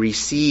 You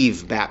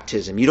receive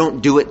baptism. You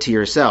don't do it to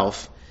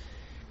yourself.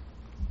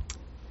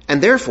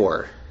 And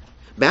therefore,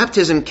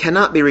 baptism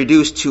cannot be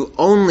reduced to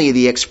only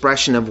the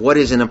expression of what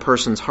is in a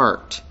person's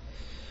heart.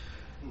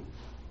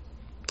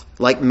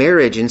 Like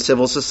marriage in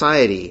civil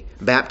society,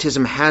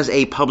 baptism has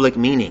a public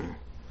meaning.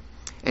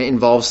 And it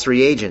involves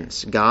three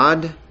agents: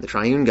 God, the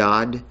triune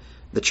God,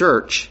 the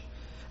church,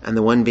 and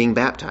the one being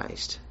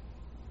baptized.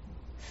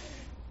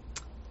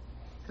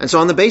 And so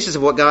on the basis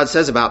of what God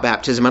says about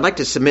baptism, I'd like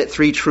to submit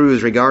three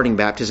truths regarding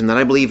baptism that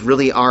I believe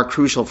really are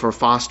crucial for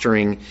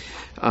fostering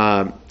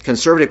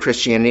conservative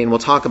Christianity, and we'll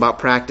talk about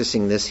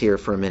practicing this here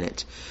for a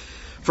minute.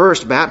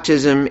 First,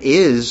 baptism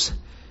is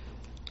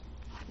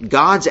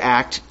God's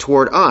act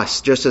toward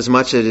us just as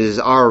much as it is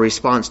our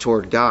response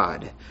toward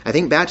God. I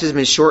think baptism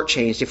is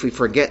shortchanged if we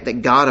forget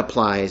that God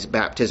applies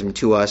baptism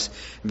to us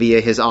via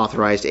his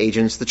authorized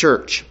agents, the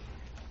church.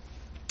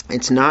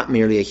 It's not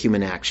merely a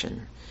human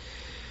action.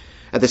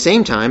 At the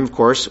same time, of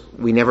course,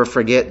 we never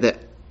forget that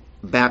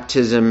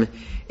baptism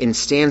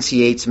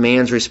instantiates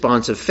man's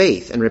response of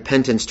faith and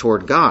repentance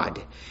toward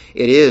God.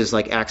 It is,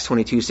 like Acts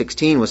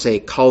 22:16 will say,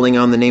 calling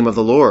on the name of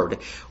the Lord.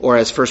 Or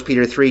as 1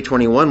 Peter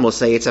 3:21 will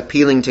say, it's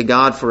appealing to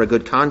God for a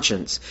good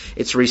conscience.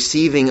 It's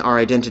receiving our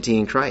identity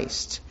in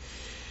Christ.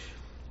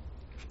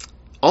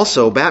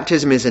 Also,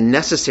 baptism is a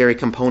necessary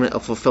component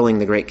of fulfilling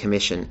the Great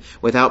Commission.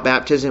 Without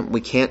baptism,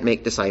 we can't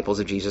make disciples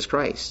of Jesus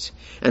Christ.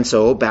 And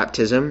so,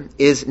 baptism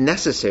is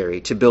necessary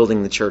to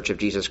building the church of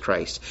Jesus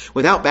Christ.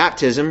 Without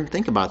baptism,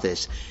 think about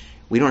this,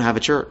 we don't have a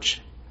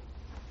church.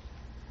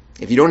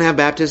 If you don't have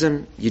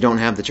baptism, you don't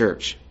have the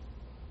church.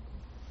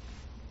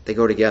 They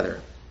go together.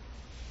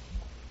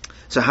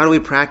 So how do we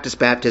practice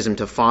baptism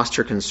to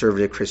foster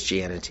conservative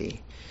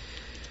Christianity?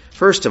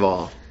 First of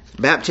all,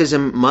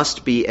 baptism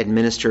must be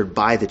administered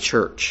by the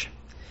church,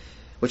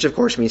 which of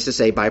course means to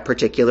say by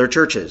particular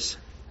churches,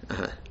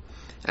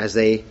 as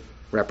they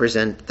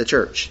represent the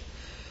church.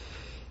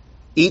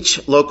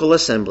 Each local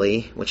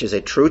assembly, which is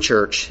a true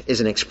church, is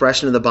an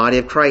expression of the body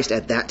of Christ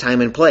at that time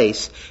and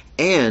place,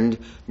 and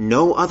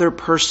no other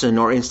person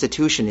or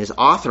institution is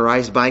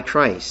authorized by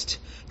Christ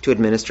to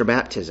administer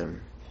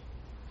baptism.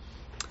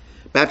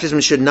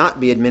 Baptism should not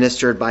be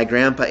administered by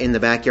Grandpa in the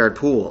backyard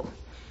pool,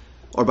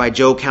 or by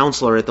Joe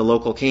Counselor at the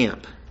local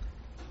camp.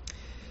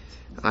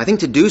 I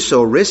think to do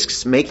so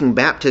risks making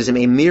baptism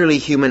a merely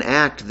human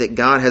act that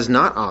God has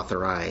not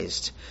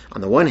authorized,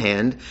 on the one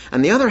hand.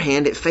 On the other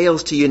hand, it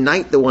fails to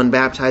unite the one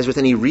baptized with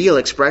any real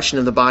expression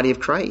of the body of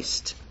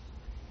Christ.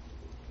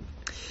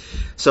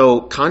 So,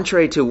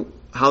 contrary to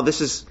how this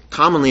is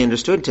commonly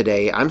understood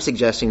today, I'm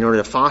suggesting in order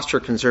to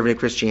foster conservative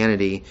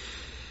Christianity,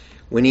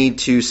 we need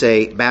to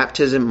say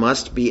baptism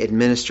must be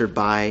administered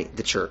by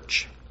the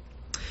church.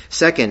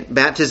 Second,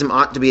 baptism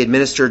ought to be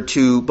administered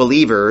to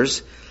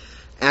believers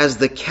as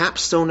the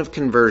capstone of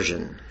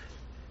conversion.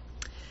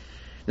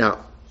 Now,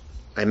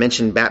 I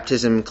mentioned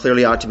baptism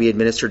clearly ought to be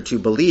administered to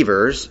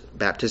believers.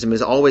 Baptism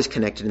is always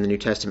connected in the New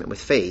Testament with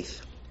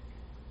faith.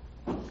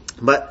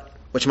 But,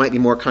 which might be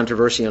more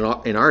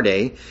controversial in our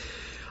day,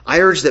 I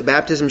urge that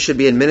baptism should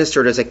be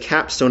administered as a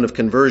capstone of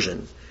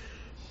conversion.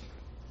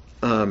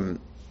 And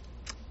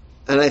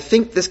I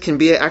think this can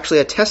be actually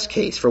a test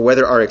case for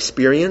whether our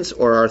experience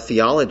or our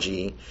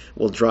theology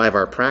will drive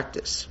our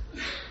practice.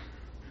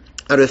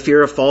 Out of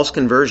fear of false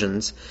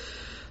conversions,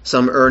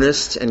 some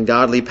earnest and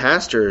godly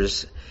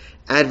pastors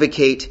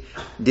advocate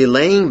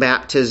delaying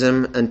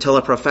baptism until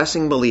a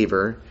professing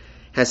believer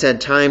has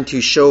had time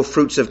to show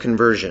fruits of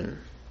conversion.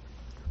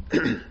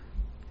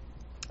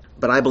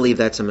 But I believe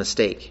that's a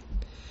mistake.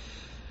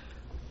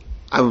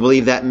 I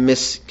believe that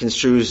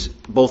misconstrues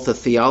both the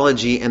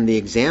theology and the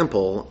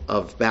example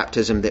of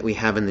baptism that we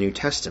have in the New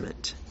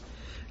Testament.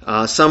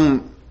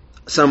 Some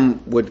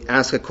would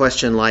ask a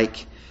question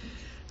like,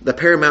 the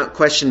paramount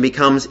question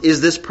becomes, is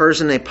this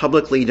person a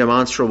publicly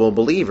demonstrable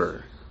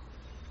believer?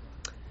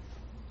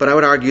 But I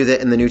would argue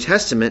that in the New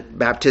Testament,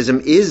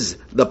 baptism is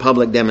the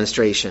public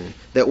demonstration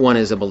that one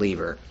is a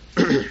believer.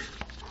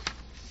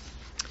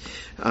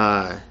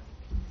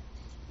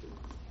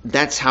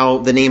 That's how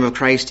the name of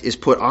Christ is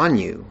put on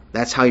you.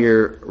 That's how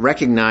you're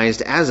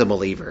recognized as a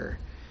believer.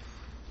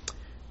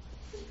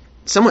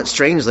 Somewhat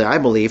strangely, I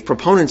believe,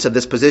 proponents of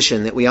this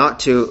position that we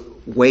ought to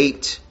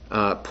wait,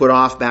 put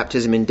off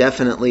baptism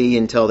indefinitely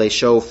until they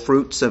show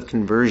fruits of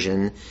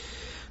conversion.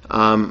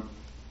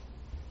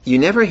 You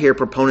never hear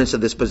proponents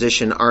of this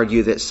position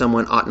argue that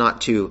someone ought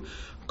not to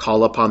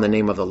call upon the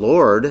name of the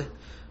Lord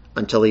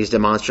until he's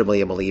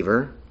demonstrably a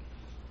believer,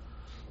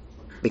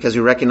 because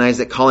we recognize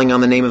that calling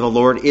on the name of the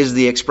Lord is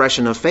the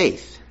expression of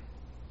faith,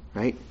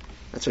 right?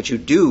 That's what you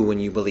do when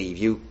you believe.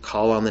 You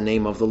call on the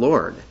name of the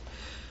Lord.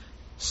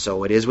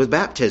 So it is with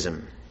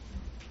baptism.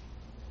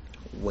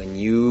 When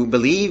you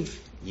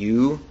believe,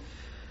 you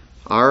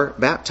are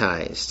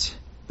baptized.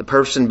 The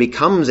person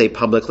becomes a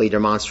publicly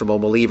demonstrable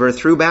believer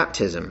through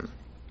baptism.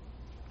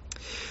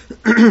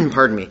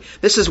 Pardon me.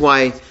 This is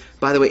why,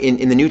 by the way,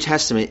 in the New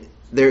Testament,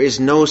 there is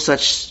no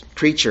such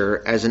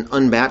creature as an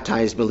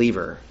unbaptized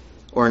believer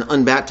or an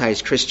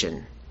unbaptized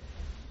Christian.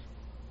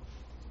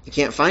 You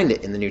can't find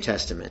it in the New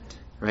Testament,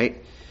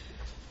 right?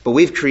 But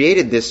we've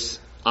created this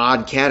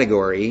odd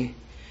category,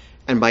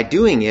 And by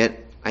doing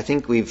it, I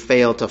think we've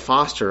failed to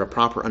foster a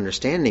proper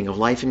understanding of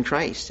life in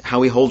Christ, how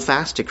we hold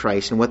fast to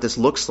Christ and what this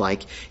looks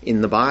like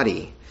in the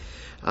body.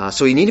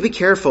 So you need to be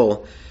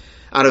careful,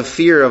 out of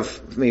fear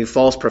of maybe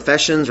false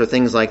professions or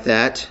things like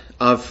that,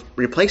 of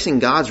replacing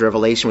God's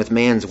revelation with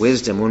man's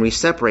wisdom when we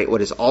separate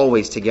what is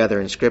always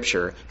together in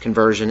Scripture,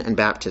 conversion and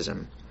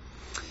baptism.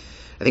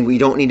 I think we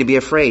don't need to be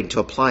afraid to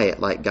apply it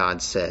like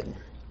God said.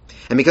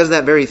 And because of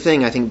that very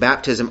thing, I think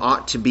baptism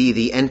ought to be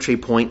the entry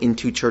point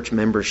into church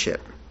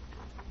membership.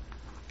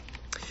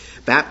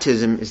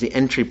 Baptism is the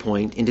entry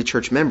point into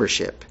church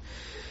membership.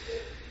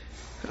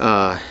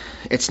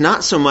 It's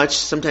not so much,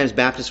 sometimes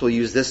Baptists will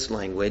use this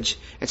language,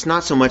 it's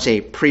not so much a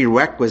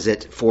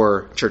prerequisite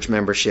for church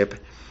membership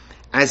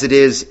as it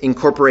is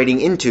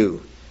incorporating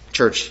into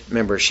church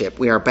membership.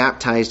 We are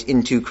baptized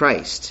into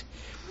Christ.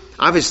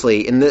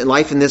 Obviously, in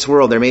life in this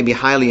world, there may be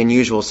highly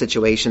unusual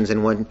situations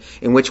in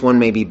which one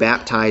may be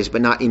baptized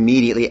but not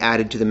immediately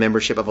added to the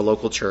membership of a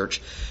local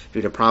church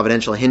due to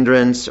providential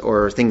hindrance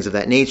or things of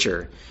that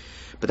nature.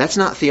 But that's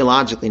not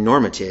theologically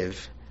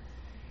normative.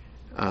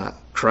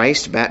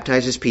 Christ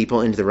baptizes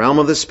people into the realm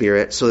of the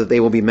Spirit so that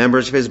they will be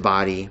members of His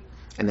body,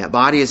 and that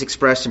body is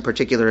expressed in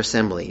particular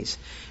assemblies,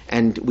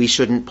 and we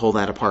shouldn't pull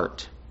that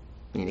apart.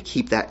 We need to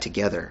keep that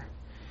together.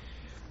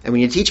 And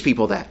we need to teach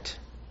people that.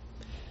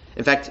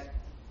 In fact,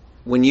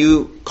 when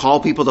you call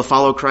people to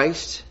follow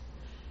Christ,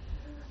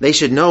 they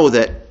should know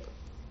that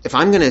if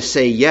I'm going to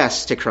say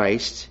yes to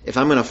Christ, if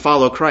I'm going to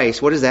follow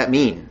Christ, what does that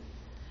mean?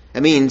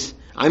 That means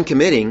I'm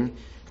committing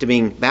to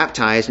being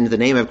baptized into the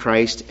name of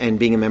Christ and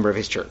being a member of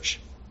His church.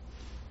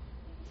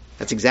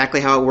 That's exactly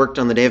how it worked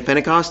on the day of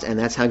Pentecost, and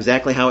that's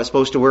exactly how it's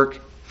supposed to work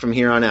from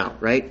here on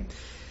out, right?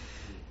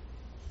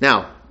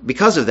 Now,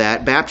 because of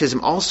that,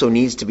 baptism also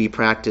needs to be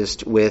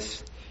practiced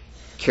with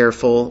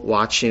careful,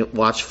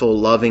 watchful,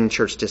 loving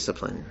church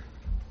discipline.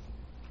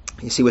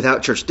 You see,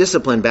 without church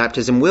discipline,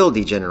 baptism will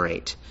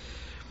degenerate.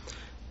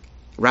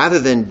 Rather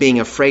than being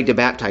afraid to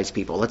baptize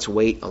people, let's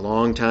wait a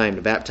long time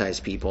to baptize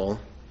people,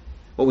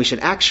 what we should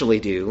actually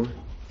do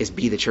is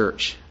be the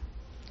church.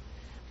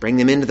 Bring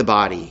them into the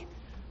body,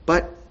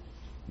 but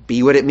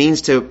be what it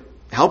means to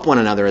help one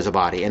another as a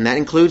body, and that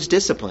includes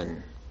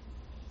discipline.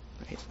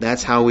 Right?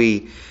 That's how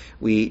we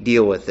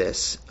deal with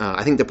this.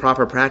 I think the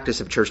proper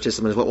practice of church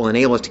discipline is what will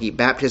enable us to keep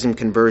baptism,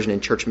 conversion,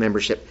 and church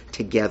membership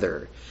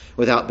together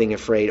without being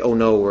afraid, oh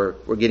no,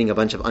 we're getting a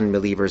bunch of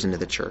unbelievers into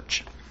the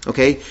church.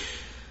 Okay?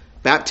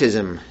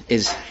 Baptism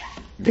is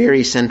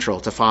very central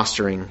to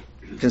fostering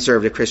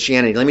conservative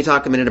Christianity. Let me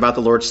talk a minute about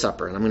the Lord's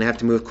Supper, and I'm going to have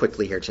to move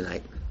quickly here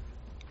tonight.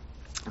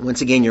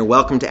 Once again, you're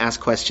welcome to ask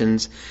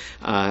questions.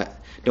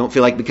 Don't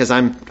feel like because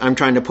I'm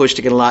trying to push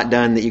to get a lot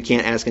done that you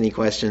can't ask any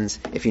questions.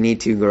 If you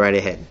need to, go right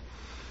ahead.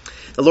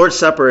 The Lord's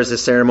Supper is a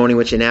ceremony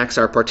which enacts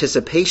our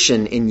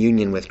participation in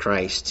union with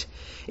Christ,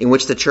 in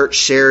which the church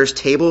shares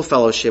table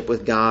fellowship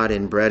with God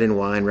in bread and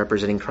wine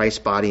representing Christ's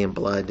body and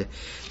blood.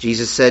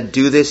 Jesus said,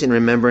 "Do this in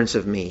remembrance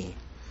of me."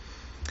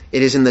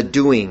 It is in the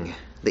doing,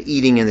 the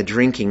eating and the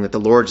drinking, that the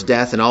Lord's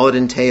death and all it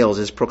entails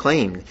is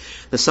proclaimed.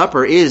 The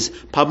supper is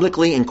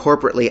publicly and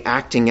corporately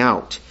acting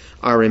out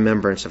our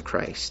remembrance of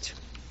Christ.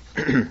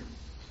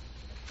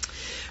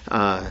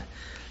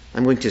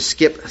 I'm going to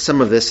skip some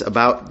of this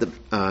about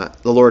the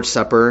Lord's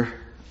Supper,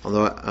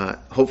 although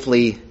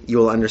hopefully you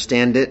will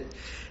understand it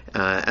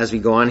as we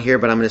go on here.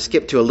 But I'm going to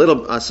skip to a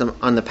little some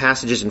on the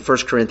passages in 1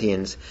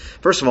 Corinthians.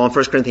 First of all, in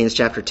 1 Corinthians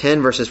chapter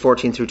 10, verses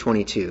 14 through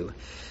 22.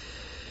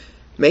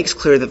 Makes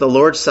clear that the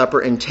Lord's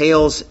Supper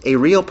entails a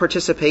real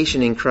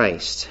participation in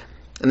Christ.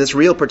 And this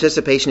real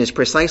participation is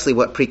precisely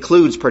what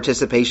precludes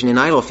participation in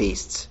idol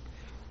feasts.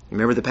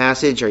 Remember the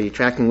passage? Are you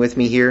tracking with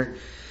me here?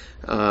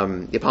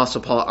 The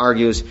Apostle Paul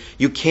argues,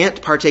 you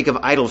can't partake of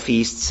idol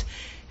feasts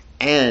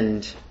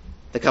and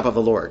the cup of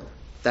the Lord.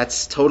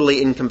 That's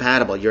totally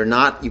incompatible.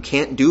 You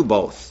can't do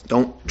both.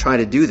 Don't try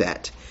to do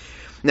that.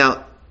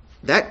 Now,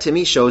 that to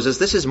me shows us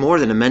this is more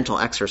than a mental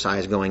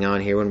exercise going on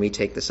here when we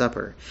take the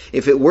supper.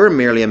 If it were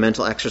merely a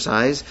mental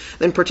exercise,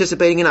 then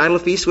participating in idol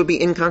feasts would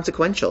be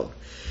inconsequential.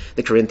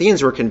 The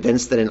Corinthians were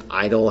convinced that an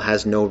idol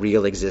has no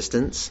real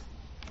existence,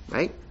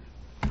 right?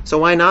 So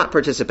why not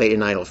participate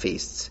in idol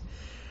feasts?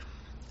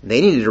 They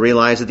needed to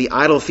realize that the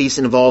idol feasts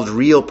involved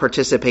real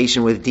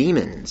participation with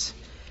demons,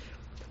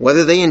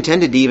 whether they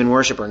intended to even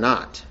worship or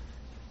not.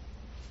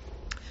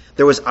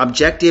 There was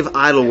objective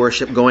idol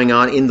worship going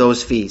on in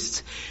those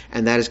feasts,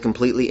 and that is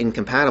completely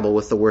incompatible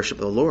with the worship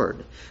of the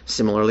Lord.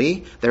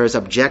 Similarly, there is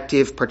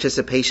objective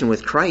participation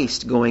with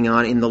Christ going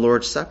on in the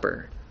Lord's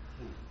Supper.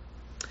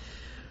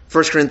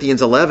 1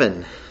 Corinthians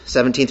 11,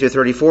 17 through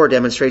 34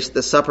 demonstrates that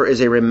the supper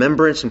is a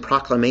remembrance and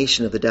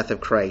proclamation of the death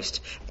of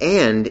Christ,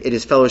 and it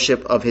is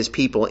fellowship of His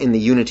people in the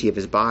unity of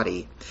His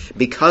body.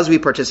 Because we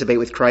participate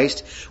with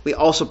Christ, we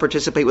also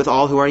participate with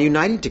all who are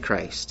united to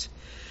Christ.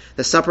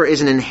 The supper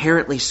is an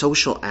inherently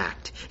social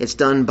act. It's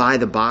done by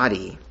the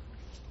body.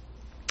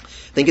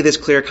 Think of this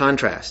clear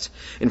contrast.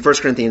 In 1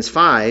 Corinthians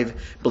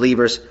 5,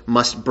 believers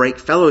must break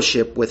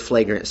fellowship with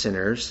flagrant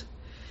sinners.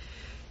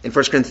 In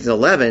 1 Corinthians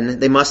 11,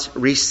 they must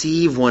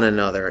receive one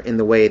another in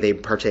the way they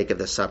partake of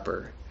the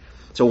supper.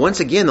 So once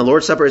again, the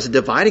Lord's Supper is a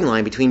dividing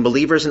line between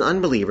believers and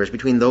unbelievers,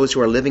 between those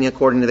who are living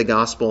according to the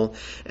gospel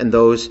and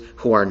those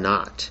who are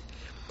not.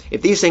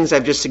 If these things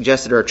I've just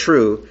suggested are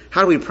true,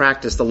 how do we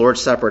practice the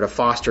Lord's Supper to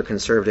foster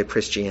conservative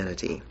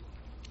Christianity?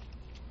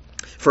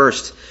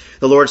 First,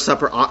 the Lord's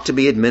Supper ought to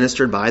be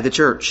administered by the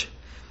church,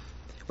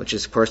 which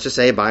is, of course, to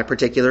say by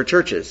particular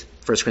churches.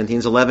 1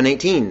 Corinthians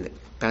 11:18, the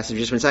passage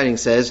we've just been citing,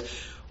 says,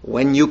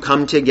 when you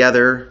come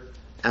together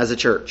as a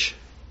church,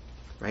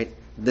 right?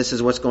 This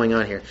is what's going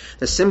on here.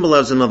 The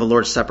symbolism of the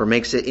Lord's Supper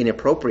makes it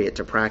inappropriate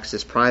to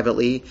practice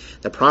privately.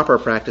 The proper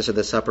practice of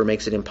the supper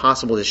makes it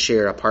impossible to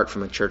share apart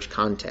from a church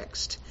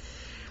context.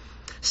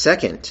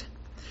 Second,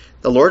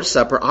 the Lord's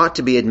Supper ought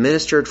to be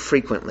administered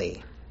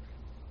frequently.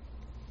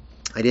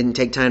 I didn't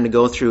take time to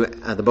go through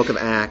the book of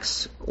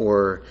Acts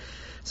or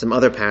some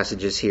other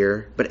passages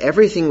here, but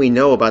everything we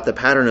know about the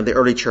pattern of the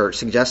early church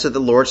suggests that the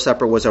Lord's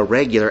Supper was a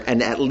regular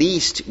and at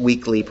least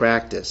weekly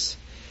practice.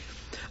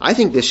 I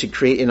think this should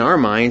create in our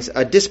minds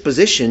a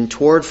disposition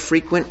toward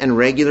frequent and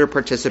regular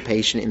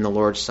participation in the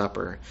Lord's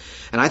Supper.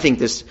 And I think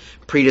this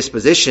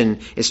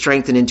predisposition is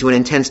strengthened into an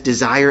intense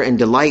desire and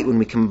delight when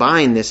we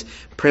combine this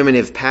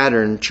primitive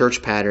pattern,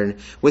 church pattern,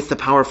 with the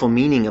powerful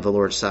meaning of the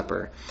Lord's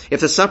Supper.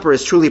 If the supper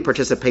is truly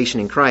participation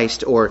in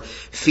Christ, or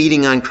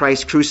feeding on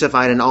Christ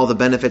crucified and all the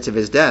benefits of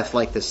his death,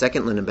 like the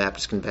Second London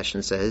Baptist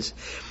Confession says,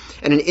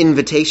 and an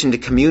invitation to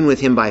commune with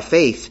him by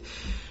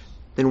faith,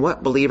 then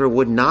what believer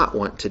would not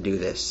want to do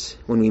this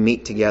when we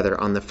meet together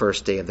on the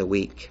first day of the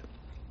week?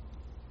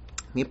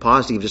 Let me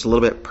pause to give just a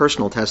little bit of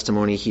personal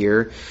testimony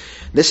here.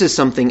 This is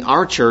something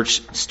our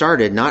church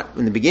started, not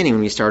in the beginning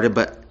when we started,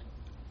 but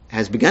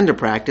has begun to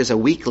practice a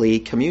weekly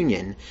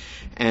communion.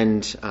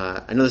 And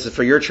I know this is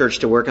for your church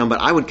to work on,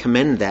 but I would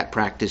commend that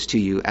practice to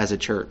you as a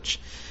church.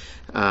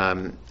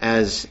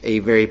 As a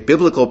very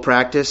biblical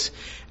practice,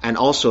 and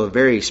also a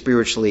very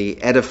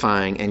spiritually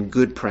edifying and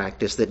good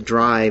practice that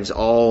drives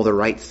all the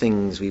right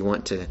things we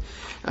want to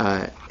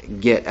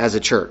get as a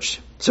church.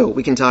 So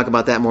we can talk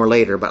about that more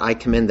later, but I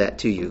commend that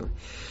to you.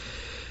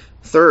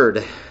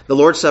 Third, the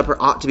Lord's Supper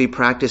ought to be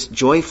practiced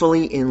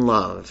joyfully in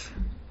love.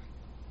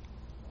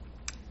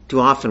 Too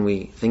often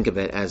we think of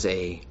it as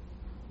a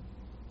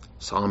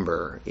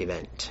somber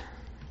event.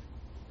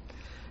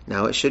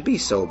 Now it should be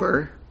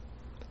sober,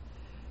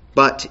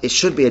 but it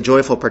should be a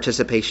joyful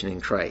participation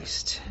in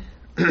Christ.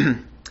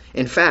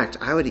 In fact,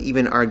 I would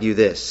even argue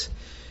this.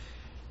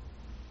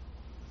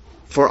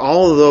 For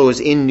all of those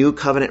in new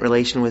covenant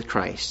relation with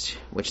Christ,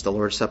 which the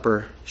Lord's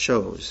Supper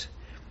shows,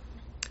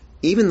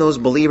 even those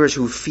believers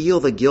who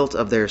feel the guilt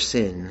of their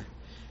sin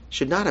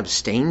should not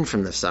abstain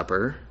from the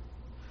supper.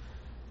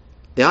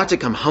 They ought to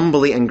come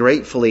humbly and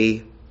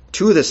gratefully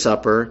to the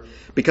supper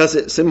because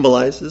it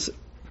symbolizes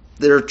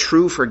their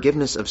true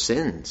forgiveness of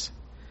sins.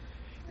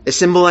 It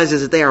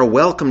symbolizes that they are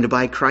welcomed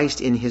by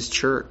Christ in his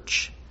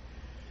church.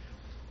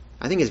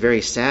 I think it's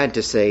very sad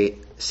to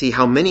see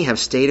how many have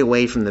stayed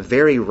away from the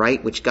very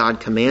rite which God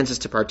commands us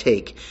to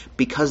partake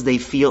because they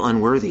feel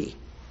unworthy.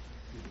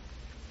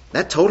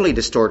 That totally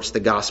distorts the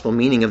gospel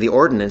meaning of the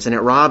ordinance, and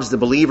it robs the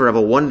believer of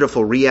a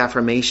wonderful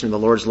reaffirmation of the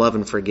Lord's love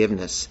and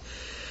forgiveness.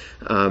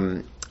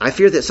 I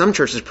fear that some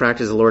churches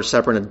practice the Lord's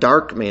Supper in a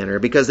dark manner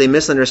because they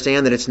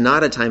misunderstand that it's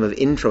not a time of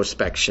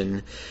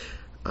introspection,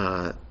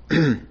 but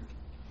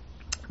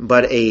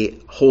a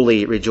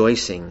holy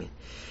rejoicing.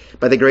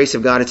 By the grace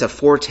of God, it's a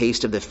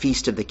foretaste of the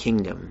feast of the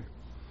kingdom.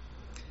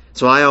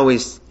 So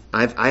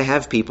I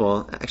have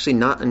people, actually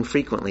not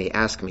infrequently,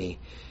 ask me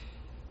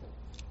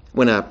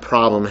when a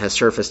problem has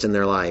surfaced in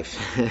their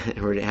life,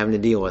 and we're having to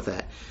deal with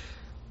that.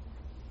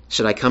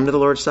 Should I come to the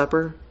Lord's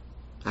Supper?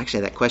 I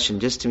actually had that question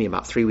just to me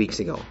about 3 weeks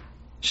ago.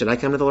 Should I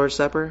come to the Lord's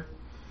Supper?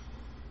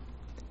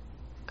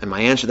 And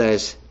my answer to that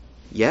is,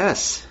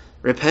 yes.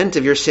 Repent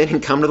of your sin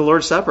and come to the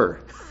Lord's Supper.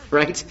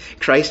 Right?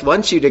 Christ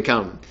wants you to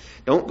come.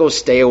 Don't go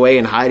stay away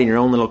and hide in your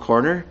own little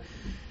corner.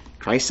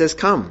 Christ says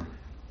come.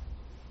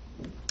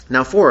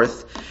 Now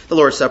fourth, the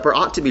Lord's Supper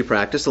ought to be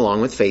practiced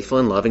along with faithful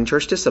and loving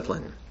church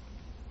discipline.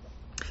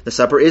 The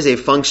supper is a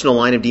functional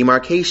line of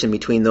demarcation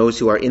between those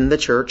who are in the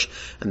church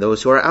and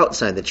those who are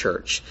outside the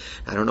church.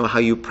 I don't know how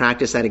you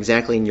practice that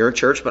exactly in your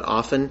church, but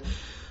often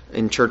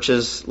in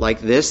churches like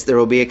this, there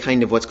will be a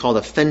kind of what's called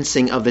a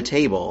fencing of the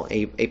table,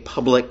 a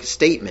public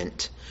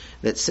statement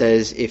that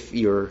says if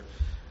you're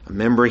a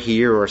member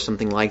here or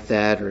something like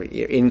that, or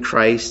you're in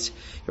Christ,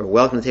 you're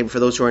welcome to the table. For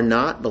those who are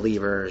not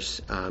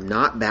believers,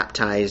 not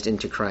baptized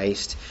into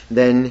Christ,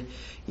 then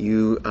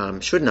you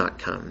should not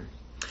come.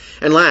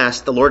 And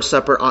last, the Lord's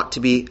Supper ought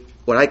to be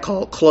what I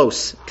call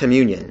close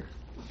communion.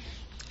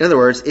 In other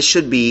words, it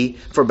should be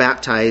for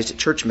baptized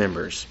church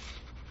members.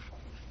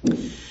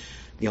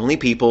 The only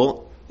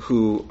people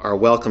who are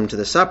welcome to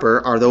the supper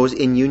are those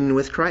in union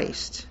with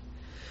Christ.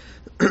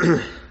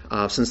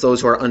 Since those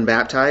who are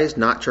unbaptized,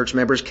 not church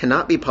members,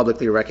 cannot be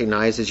publicly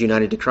recognized as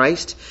united to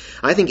Christ,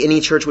 I think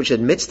any church which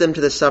admits them to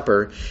the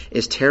supper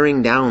is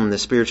tearing down the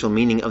spiritual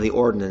meaning of the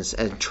ordinance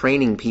and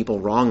training people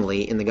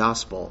wrongly in the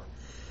gospel.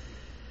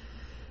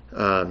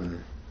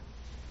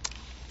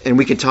 And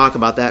we could talk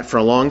about that for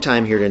a long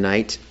time here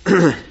tonight.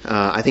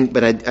 I think,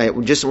 but I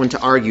just want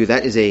to argue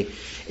that is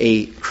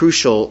a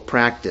crucial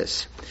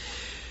practice.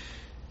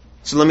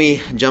 So let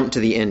me jump to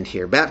the end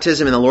here.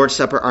 Baptism and the Lord's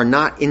Supper are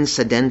not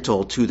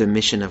incidental to the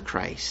mission of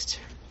Christ.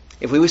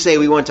 If we would say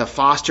we want to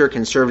foster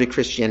conservative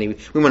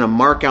Christianity, we want to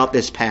mark out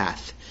this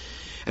path.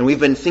 And we've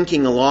been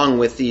thinking along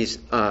with these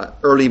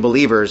early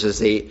believers as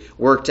they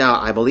worked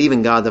out, I believe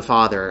in God the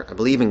Father, I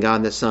believe in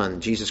God the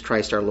Son, Jesus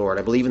Christ our Lord,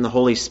 I believe in the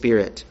Holy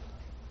Spirit.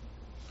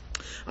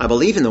 I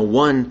believe in the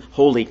one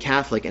holy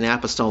Catholic and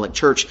Apostolic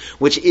Church,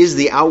 which is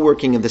the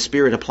outworking of the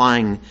Spirit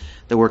applying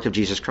the work of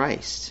Jesus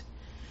Christ.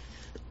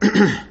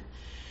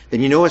 Then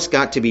you know it's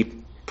got to be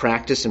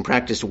practiced and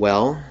practiced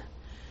well,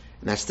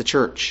 and that's the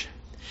church.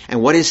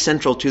 And what is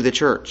central to the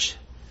church?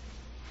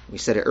 We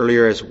said it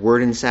earlier as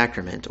word and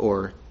sacrament,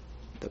 or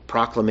the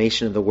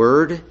proclamation of the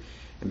word,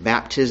 and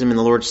baptism and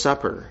the Lord's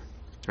Supper.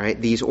 Right?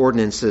 These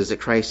ordinances that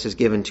Christ has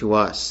given to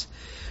us.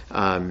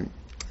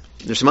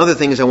 There's some other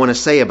things I want to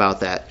say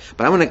about that,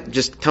 but I want to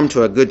just come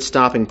to a good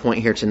stopping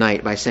point here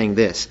tonight by saying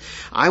this.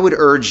 I would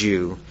urge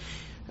you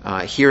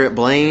here at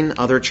Blaine,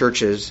 other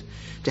churches,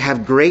 to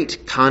have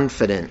great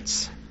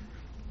confidence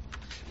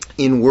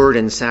in word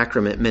and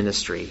sacrament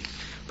ministry,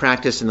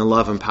 practiced in the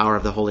love and power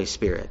of the Holy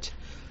Spirit.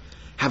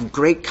 Have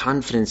great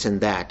confidence in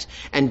that,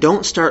 and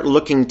don't start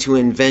looking to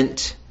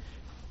invent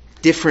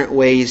different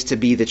ways to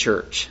be the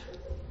church.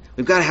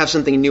 We've got to have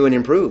something new and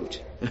improved.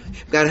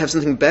 We've got to have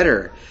something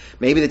better.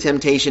 Maybe the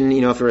temptation,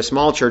 if there are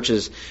small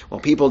churches, well,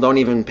 people don't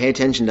even pay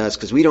attention to us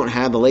because we don't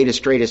have the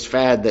latest, greatest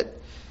fad that,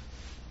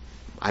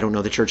 I don't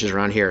know the churches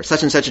around here,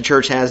 such and such a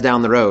church has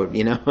down the road,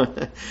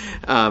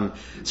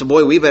 So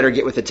boy, we better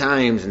get with the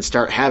times and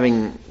start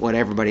having what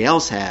everybody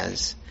else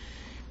has.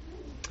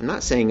 I'm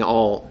not saying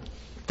all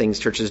things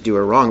churches do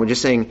are wrong. We're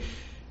just saying,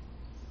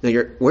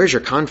 where's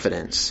your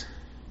confidence?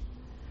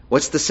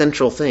 What's the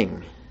central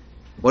thing?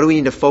 What do we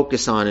need to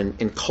focus on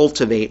and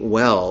cultivate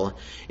well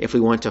if we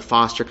want to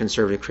foster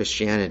conservative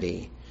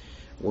Christianity?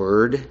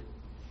 Word,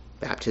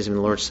 baptism, and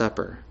the Lord's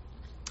Supper.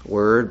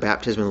 Word,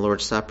 baptism, and the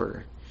Lord's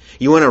Supper.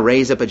 You want to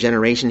raise up a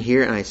generation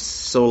here, and I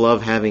so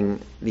love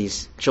having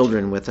these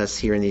children with us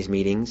here in these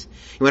meetings.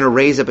 You want to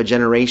raise up a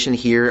generation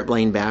here at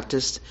Blaine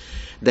Baptist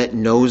that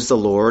knows the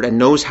Lord and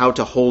knows how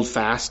to hold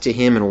fast to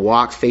Him and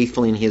walk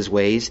faithfully in His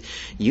ways.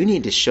 You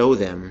need to show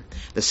them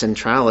the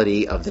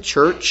centrality of the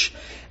church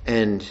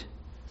and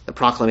the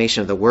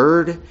proclamation of the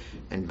Word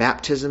and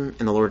baptism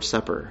and the Lord's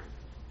Supper.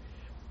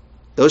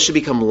 Those should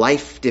become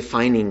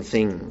life-defining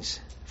things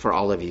for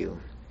all of you.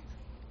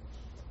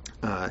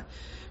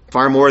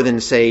 Far more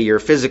than, say, your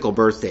physical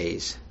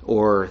birthdays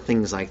or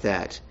things like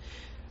that.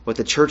 What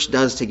the church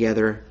does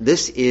together,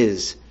 this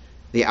is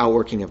the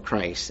outworking of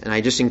Christ. And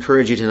I just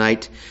encourage you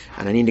tonight,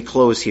 and I need to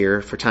close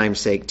here for time's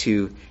sake,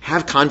 to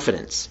have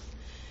confidence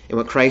in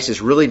what Christ has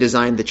really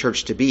designed the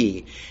church to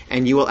be,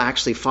 and you will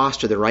actually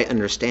foster the right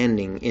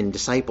understanding in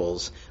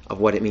disciples of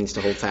what it means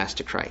to hold fast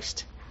to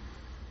Christ.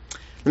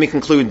 Let me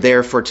conclude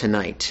there for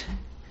tonight.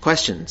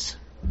 Questions?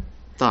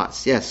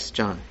 Thoughts? Yes,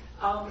 John.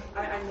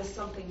 I missed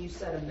something you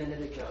said a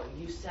minute ago.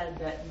 You said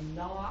that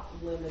not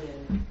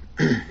limiting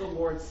the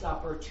Lord's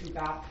Supper to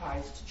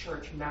baptized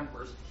church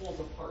members pulls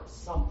apart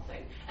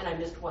something, and I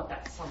missed what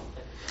that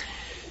something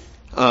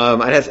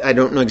was. I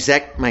don't know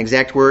my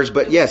exact words,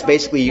 but yes,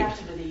 basically,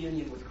 connected to the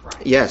union with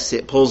Christ. Yes,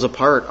 it pulls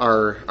apart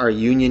our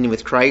union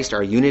with Christ,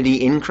 our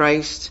unity in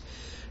Christ,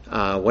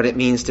 what it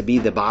means to be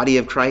the body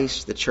of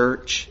Christ, the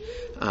church.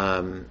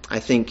 I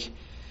think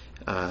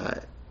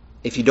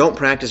if you don't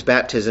practice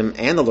baptism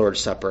and the Lord's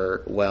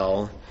Supper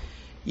well,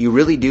 you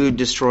really do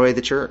destroy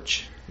the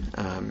church.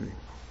 I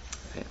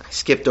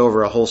skipped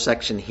over a whole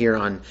section here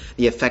on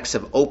the effects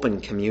of open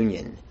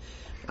communion.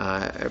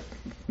 Are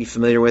you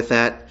familiar with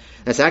that?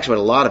 That's actually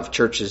what a lot of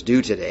churches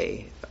do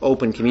today.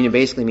 Open communion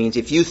basically means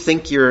if you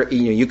think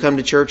you come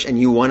to church and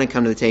you want to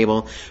come to the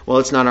table, well,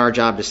 it's not our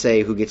job to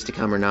say who gets to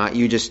come or not.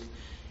 You just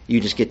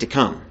get to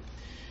come.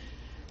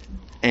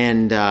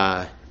 And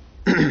that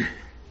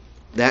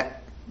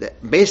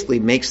basically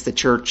makes the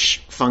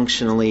church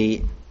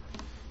functionally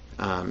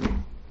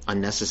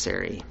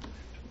unnecessary.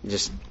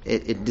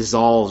 It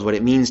dissolves what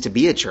it means to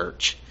be a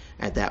church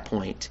at that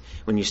point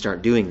when you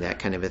start doing that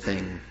kind of a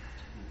thing.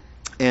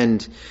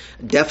 And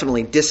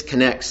definitely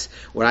disconnects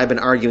what I've been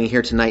arguing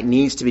here tonight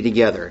needs to be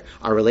together.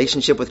 Our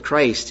relationship with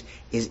Christ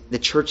the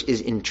church is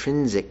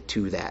intrinsic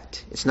to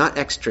that. It's not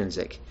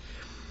extrinsic.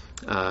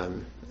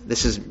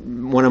 This is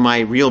one of my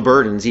real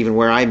burdens, even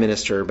where I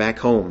minister back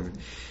home.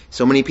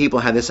 So many people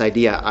have this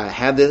idea. I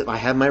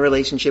have my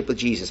relationship with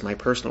Jesus, my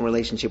personal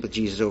relationship with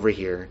Jesus over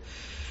here.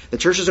 The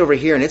church is over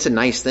here, and it's a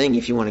nice thing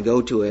if you want to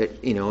go to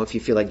it, if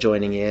you feel like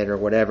joining it or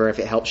whatever, if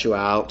it helps you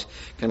out,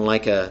 kind of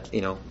like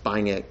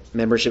buying a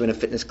membership in a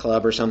fitness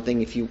club or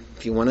something. If you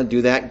want to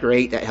do that,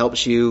 great, that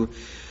helps you.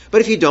 But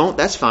if you don't,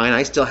 that's fine.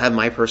 I still have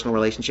my personal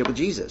relationship with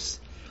Jesus.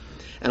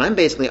 And I'm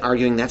basically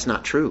arguing that's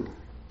not true.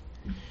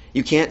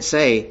 You can't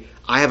say,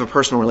 I have a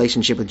personal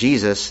relationship with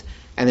Jesus,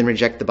 and then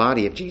reject the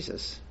body of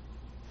Jesus.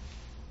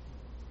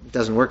 It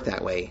doesn't work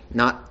that way.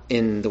 Not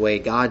in the way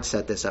God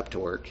set this up to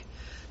work.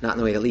 Not in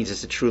the way that leads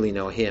us to truly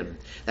know Him.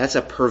 That's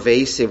a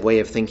pervasive way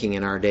of thinking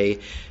in our day.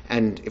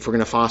 And if we're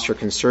going to foster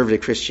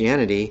conservative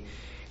Christianity,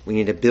 we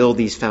need to build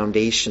these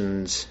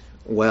foundations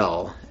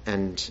well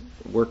and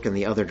work in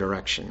the other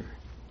direction.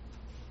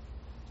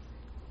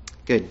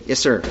 Good. Yes,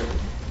 sir.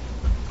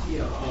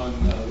 Yeah,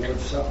 on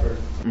Lord's Supper,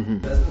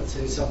 doesn't it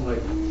say something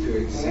like to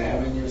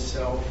examine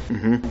yourself?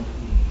 Mm-hmm.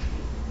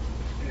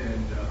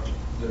 And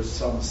there's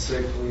some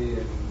sickly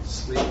and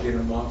sleeping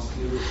amongst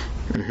you.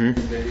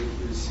 Mm-hmm. They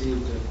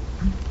received it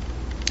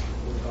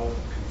without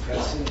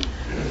confessing.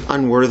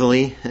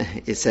 Unworthily,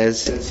 it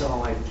says. It sounded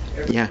like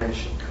everybody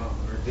should come.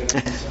 Or did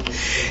I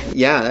misunderstand?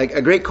 Yeah,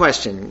 a great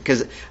question.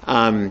 Because,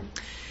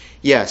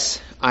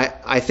 yes,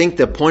 I think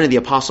the point of the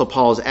Apostle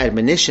Paul's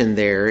admonition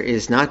there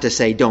is not to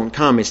say don't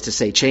come, it's to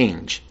say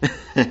change.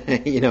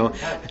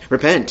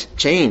 Repent,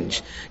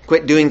 change,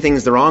 quit doing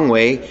things the wrong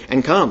way,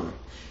 and come.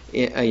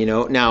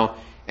 Now,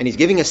 and he's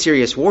giving a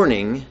serious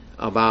warning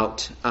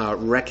about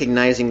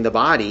recognizing the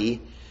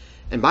body.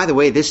 And by the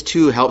way, this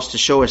too helps to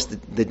show us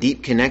the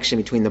deep connection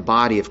between the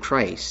body of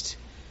Christ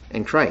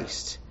and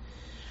Christ.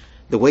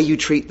 The way you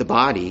treat the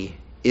body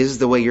is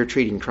the way you're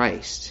treating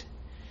Christ.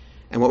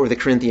 And what were the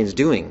Corinthians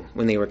doing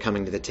when they were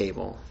coming to the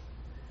table?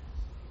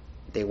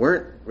 They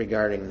weren't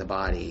regarding the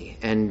body.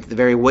 And the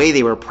very way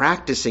they were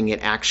practicing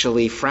it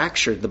actually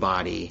fractured the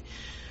body.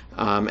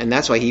 And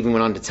that's why he even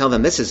went on to tell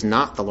them, this is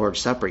not the Lord's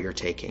Supper you're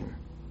taking.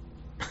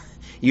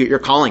 You're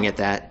calling it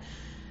that,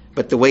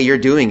 but the way you're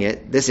doing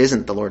it, this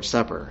isn't the Lord's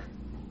Supper.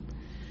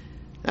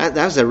 That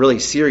was a really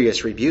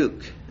serious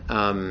rebuke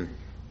to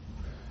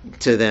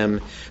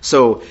them.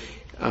 So,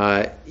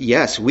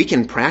 yes, we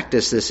can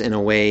practice this in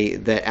a way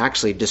that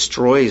actually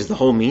destroys the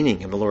whole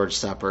meaning of the Lord's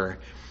Supper.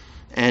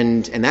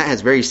 And that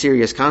has very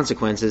serious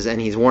consequences, and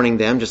he's warning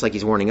them, just like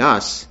he's warning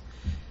us,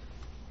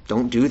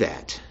 don't do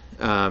that.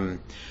 But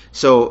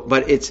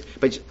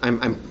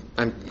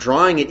I'm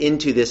drawing it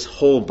into this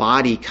whole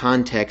body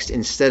context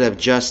instead of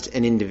just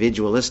an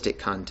individualistic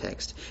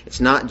context. It's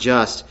not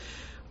just,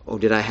 oh,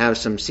 did I have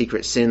some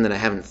secret sin that I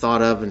haven't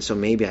thought of, and so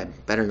maybe I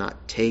better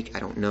not take? I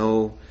don't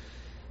know.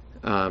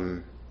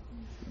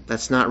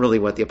 That's not really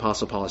what the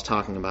Apostle Paul is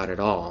talking about at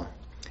all.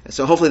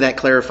 So hopefully that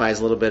clarifies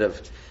a little bit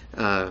of.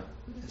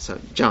 So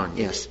John,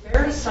 yes. Is it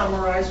fair to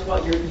summarize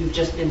what you've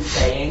just been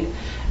saying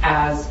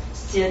as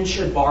sin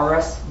should bar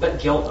us, but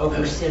guilt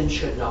over sin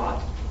should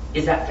not?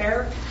 Is that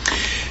fair?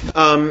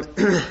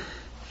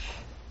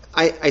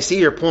 I see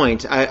your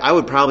point. I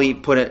would probably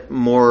put it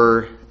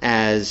more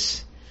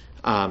as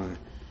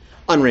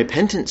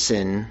unrepentant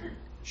sin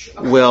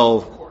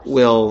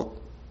will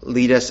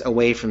lead us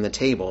away from the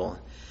table.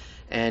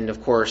 And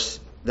of course,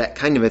 that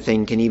kind of a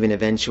thing can even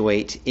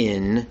eventuate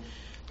in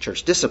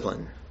church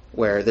discipline,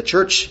 where the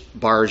church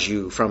bars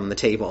you from the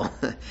table,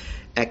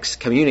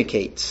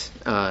 excommunicates,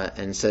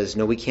 and says,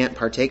 no, we can't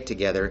partake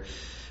together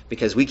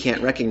because we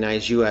can't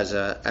recognize you as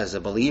a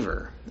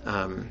believer.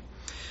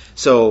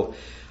 So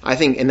I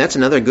think, and that's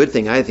another good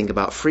thing I think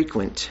about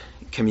frequent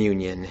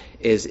communion,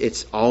 is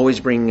it's always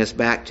bringing us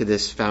back to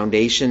this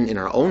foundation in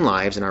our own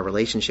lives, in our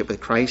relationship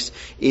with Christ,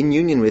 in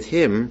union with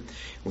Him.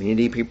 We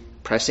need to be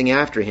pressing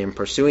after Him,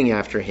 pursuing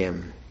after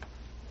Him,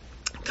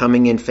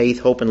 coming in faith,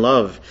 hope, and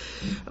love.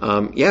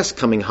 Yes,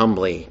 coming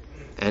humbly.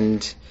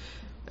 And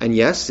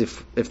yes,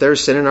 if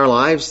there's sin in our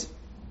lives,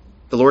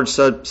 the Lord's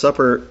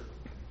Supper,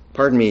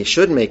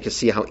 should make us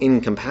see how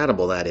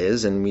incompatible that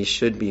is, and we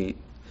should be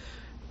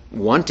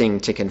wanting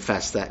to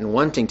confess that and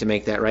wanting to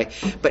make that right.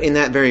 But in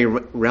that very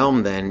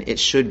realm, then, it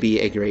should be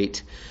a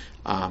great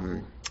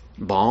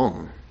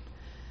balm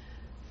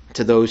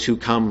to those who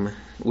come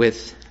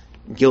with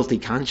guilty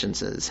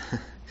consciences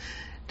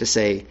to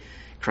say,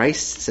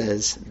 Christ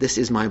says, this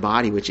is my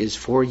body, which is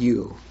for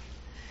you,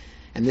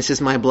 and this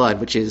is my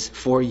blood, which is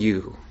for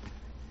you.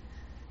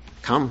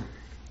 Come,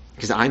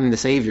 because I'm the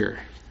Savior,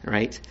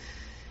 right?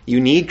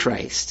 You need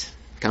Christ.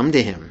 Come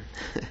to Him.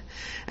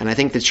 And I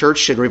think the church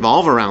should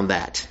revolve around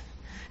that.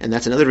 And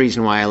that's another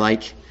reason why I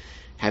like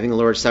having the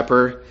Lord's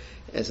Supper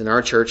as in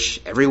our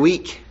church every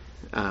week.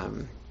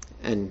 And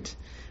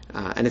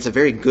it's a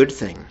very good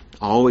thing,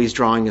 always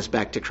drawing us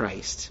back to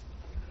Christ.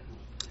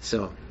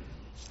 So,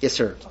 yes,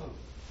 sir.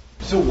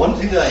 So one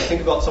thing that I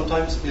think about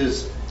sometimes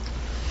is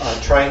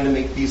trying to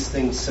make these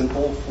things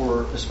simple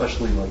for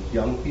especially like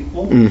young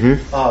people.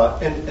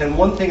 Mm-hmm. And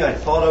one thing I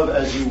thought of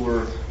as you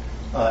were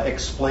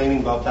explaining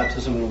about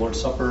baptism and the Lord's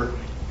Supper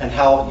and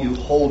how you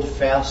hold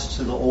fast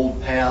to the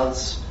old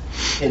paths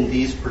in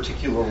these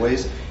particular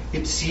ways,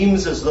 it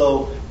seems as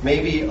though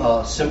maybe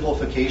a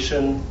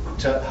simplification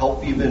to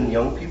help even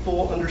young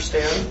people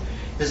understand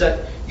is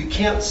that you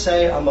can't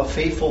say I'm a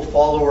faithful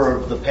follower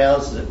of the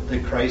paths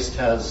that Christ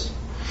has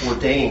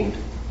ordained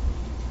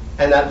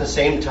and at the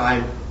same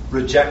time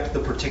reject the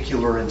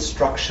particular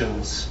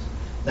instructions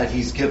that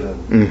He's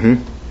given.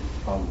 Mm-hmm.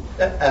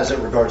 As it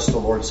regards to the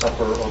Lord's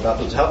Supper or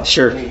baptism.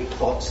 Sure. Any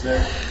thoughts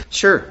there?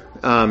 Sure.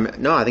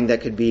 No, I think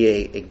that could be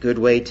a good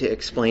way to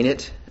explain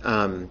it.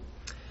 I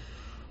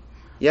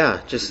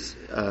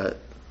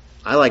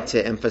like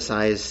to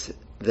emphasize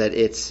that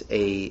it's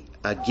a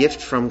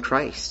gift from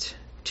Christ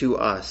to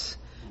us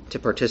to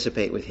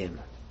participate with him.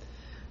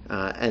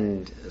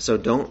 And so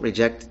don't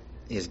reject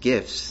his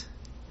gifts.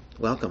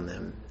 Welcome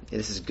them.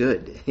 This is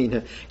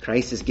good.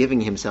 Christ is giving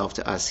himself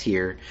to us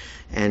here,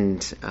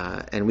 and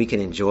we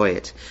can enjoy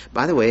it.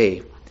 By the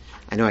way,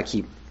 I know I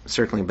keep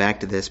circling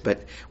back to this,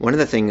 but one of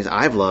the things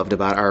I've loved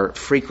about our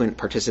frequent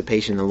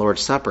participation in the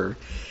Lord's Supper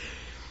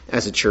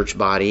as a church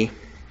body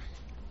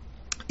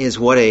is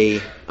what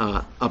a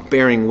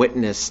bearing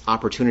witness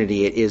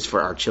opportunity it is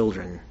for our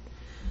children.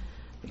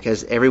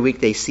 Because every week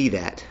they see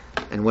that,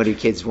 and what do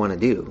kids want to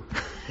do?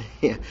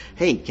 Yeah.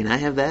 Hey, can I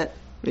have that?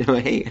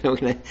 Hey,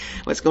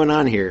 what's going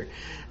on here?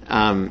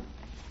 And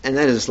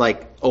that is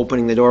like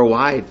opening the door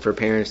wide for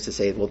parents to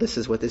say, well, this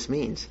is what this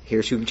means.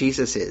 Here's who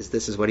Jesus is.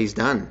 This is what he's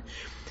done.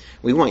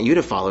 We want you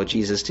to follow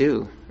Jesus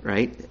too,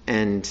 right?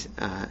 And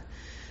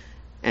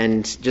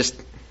just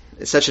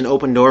it's such an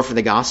open door for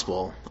the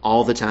gospel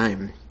all the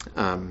time.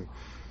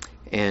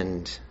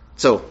 And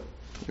so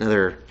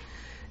another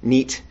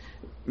neat,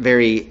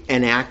 very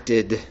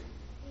enacted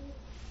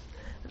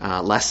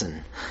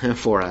lesson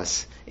for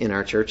us in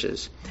our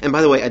churches. And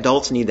by the way,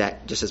 adults need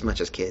that just as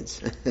much as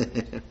kids.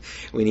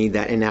 We need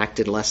that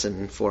enacted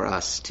lesson for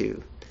us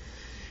too.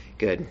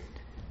 Good.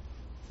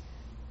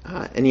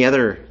 Any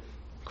other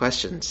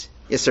questions?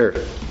 Yes, sir.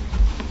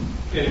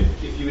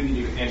 If you would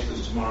need to answer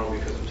this tomorrow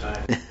because of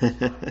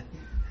time.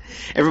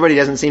 Everybody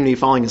doesn't seem to be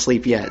falling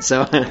asleep yet,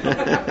 so. In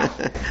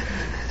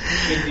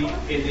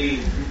the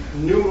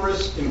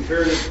numerous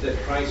imperatives that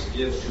Christ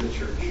gives to the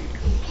church,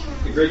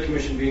 the Great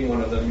Commission being one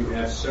of them, you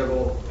have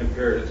several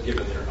imperatives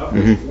given there. Of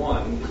which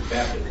one is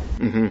baptism.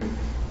 Mm-hmm.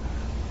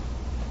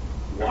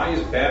 Why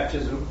is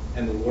baptism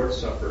and the Lord's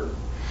Supper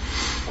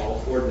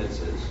all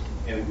ordinances?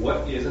 And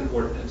what is an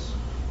ordinance?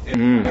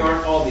 And why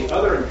aren't all the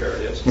other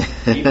imperatives,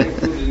 even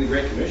included in the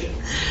Great Commission,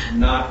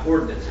 not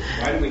ordinances?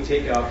 Why do we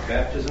take out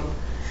baptism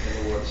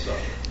and the Lord's Supper?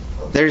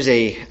 There's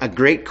a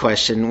great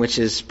question, which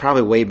is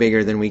probably way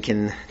bigger than we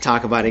can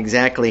talk about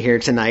exactly here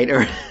tonight.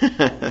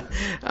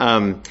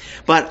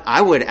 But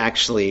I would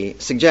actually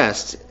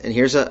suggest, and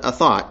here's a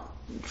thought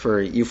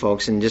for you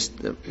folks, and just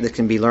that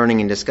can be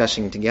learning and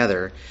discussing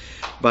together.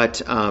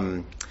 But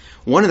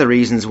one of the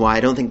reasons why I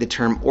don't think the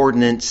term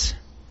ordinance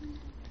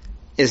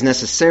is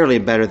necessarily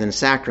better than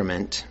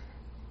sacrament,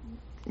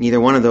 neither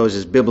one of those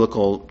is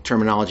biblical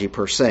terminology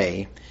per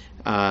se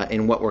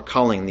in what we're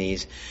calling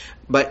these,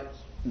 but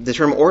the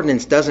term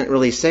ordinance doesn't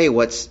really say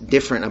what's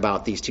different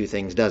about these two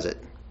things, does it?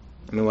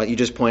 I mean, what you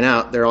just point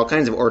out, there are all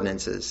kinds of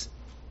ordinances.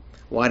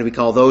 Why do we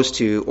call those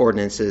two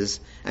ordinances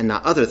and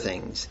not other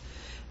things?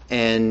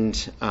 And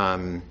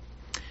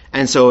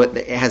so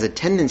it has a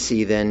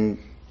tendency then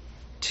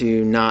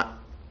to not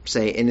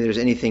say there's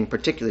anything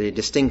particularly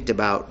distinct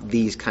about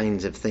these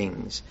kinds of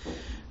things.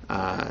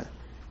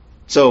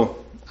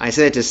 So I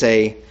say it to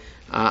say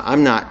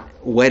I'm not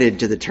wedded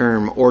to the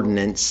term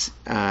ordinance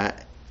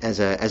as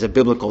a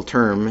biblical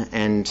term,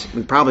 and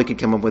we probably could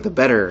come up with a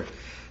better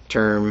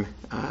term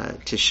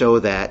to show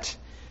that,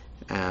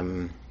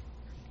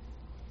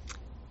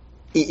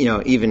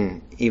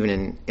 even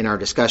in our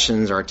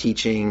discussions, our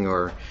teaching,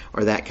 or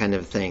that kind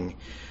of thing.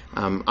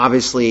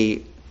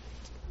 Obviously,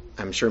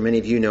 I'm sure many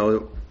of you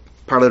know,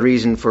 part of the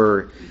reason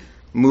for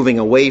moving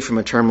away from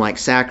a term like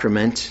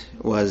sacrament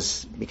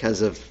was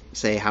because of,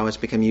 say, how it's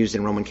become used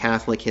in Roman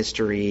Catholic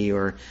history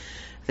or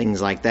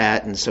things like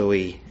that, and so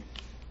we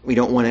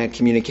don't want to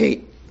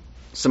communicate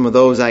some of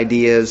those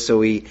ideas, so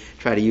we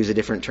try to use a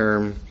different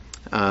term.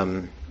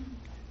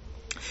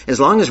 As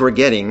long as we're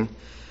getting,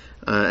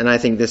 and I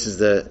think this is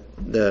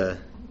the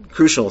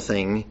crucial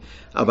thing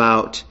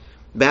about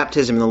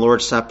baptism and the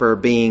Lord's Supper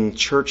being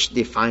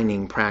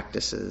church-defining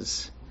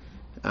practices.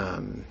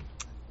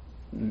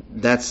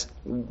 That's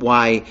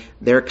why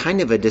they're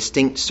kind of a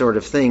distinct sort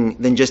of thing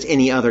than just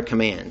any other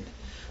command.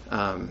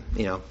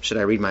 Should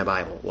I read my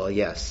Bible? Well,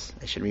 yes,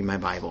 I should read my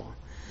Bible.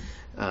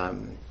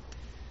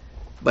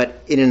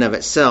 But in and of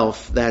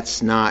itself,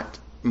 that's not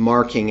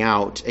marking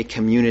out a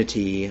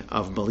community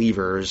of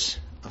believers,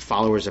 of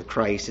followers of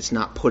Christ. It's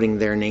not putting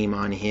their name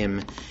on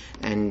him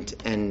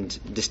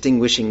and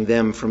distinguishing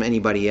them from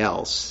anybody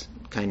else,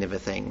 kind of a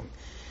thing.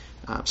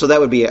 So that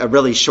would be a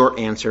really short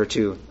answer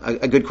to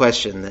a good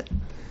question.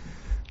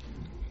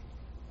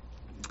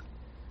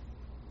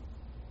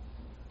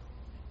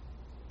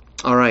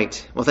 All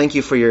right. Well, thank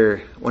you for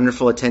your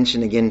wonderful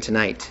attention again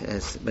tonight.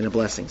 It's been a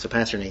blessing. So,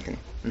 Pastor Nathan.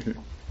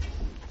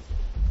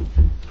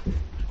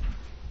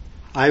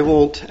 I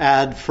won't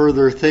add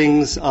further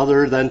things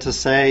other than to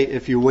say,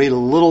 if you wait a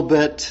little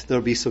bit,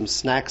 there'll be some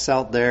snacks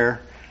out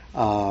there.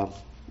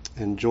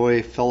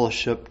 Enjoy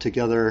fellowship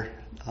together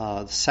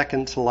the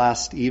second to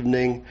last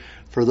evening.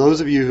 For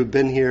those of you who've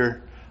been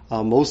here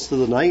most of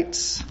the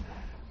nights,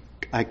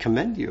 I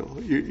commend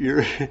you.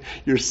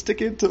 You're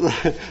sticking to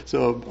the.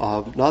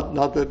 So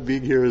not that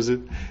being here is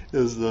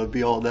the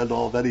be all and end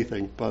all of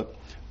anything, but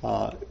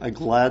I'm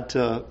glad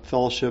to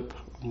fellowship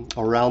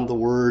around the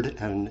Word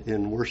and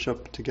in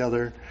worship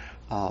together.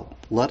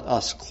 Let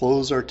us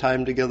close our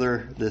time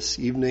together this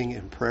evening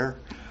in prayer.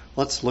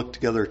 Let's look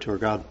together to our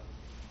God.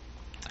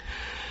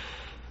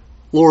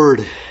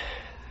 Lord,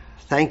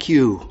 thank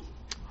you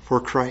for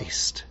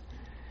Christ.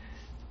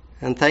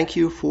 And thank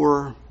you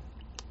for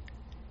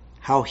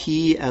how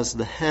he, as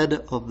the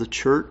head of the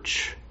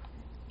church,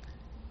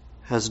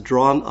 has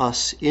drawn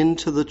us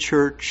into the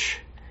church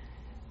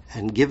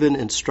and given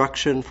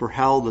instruction for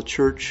how the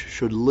church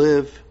should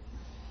live.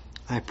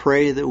 I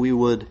pray that we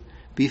would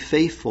be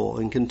faithful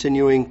in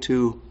continuing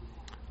to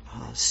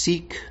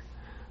seek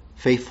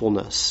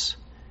faithfulness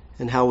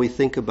in how we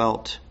think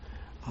about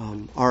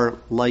our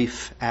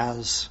life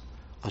as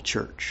a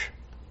church.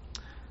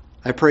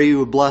 I pray you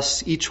would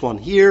bless each one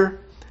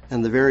here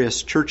and the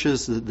various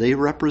churches that they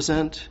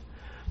represent.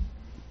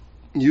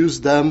 Use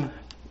them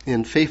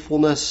in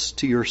faithfulness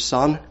to your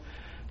Son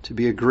to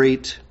be a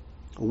great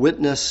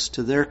witness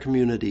to their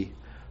community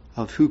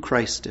of who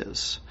Christ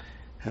is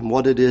and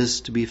what it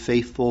is to be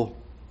faithful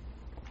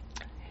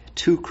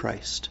to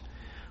Christ.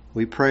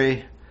 We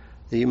pray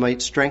that you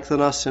might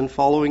strengthen us in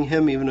following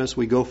him even as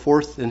we go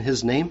forth in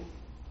his name.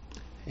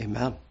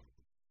 Amen.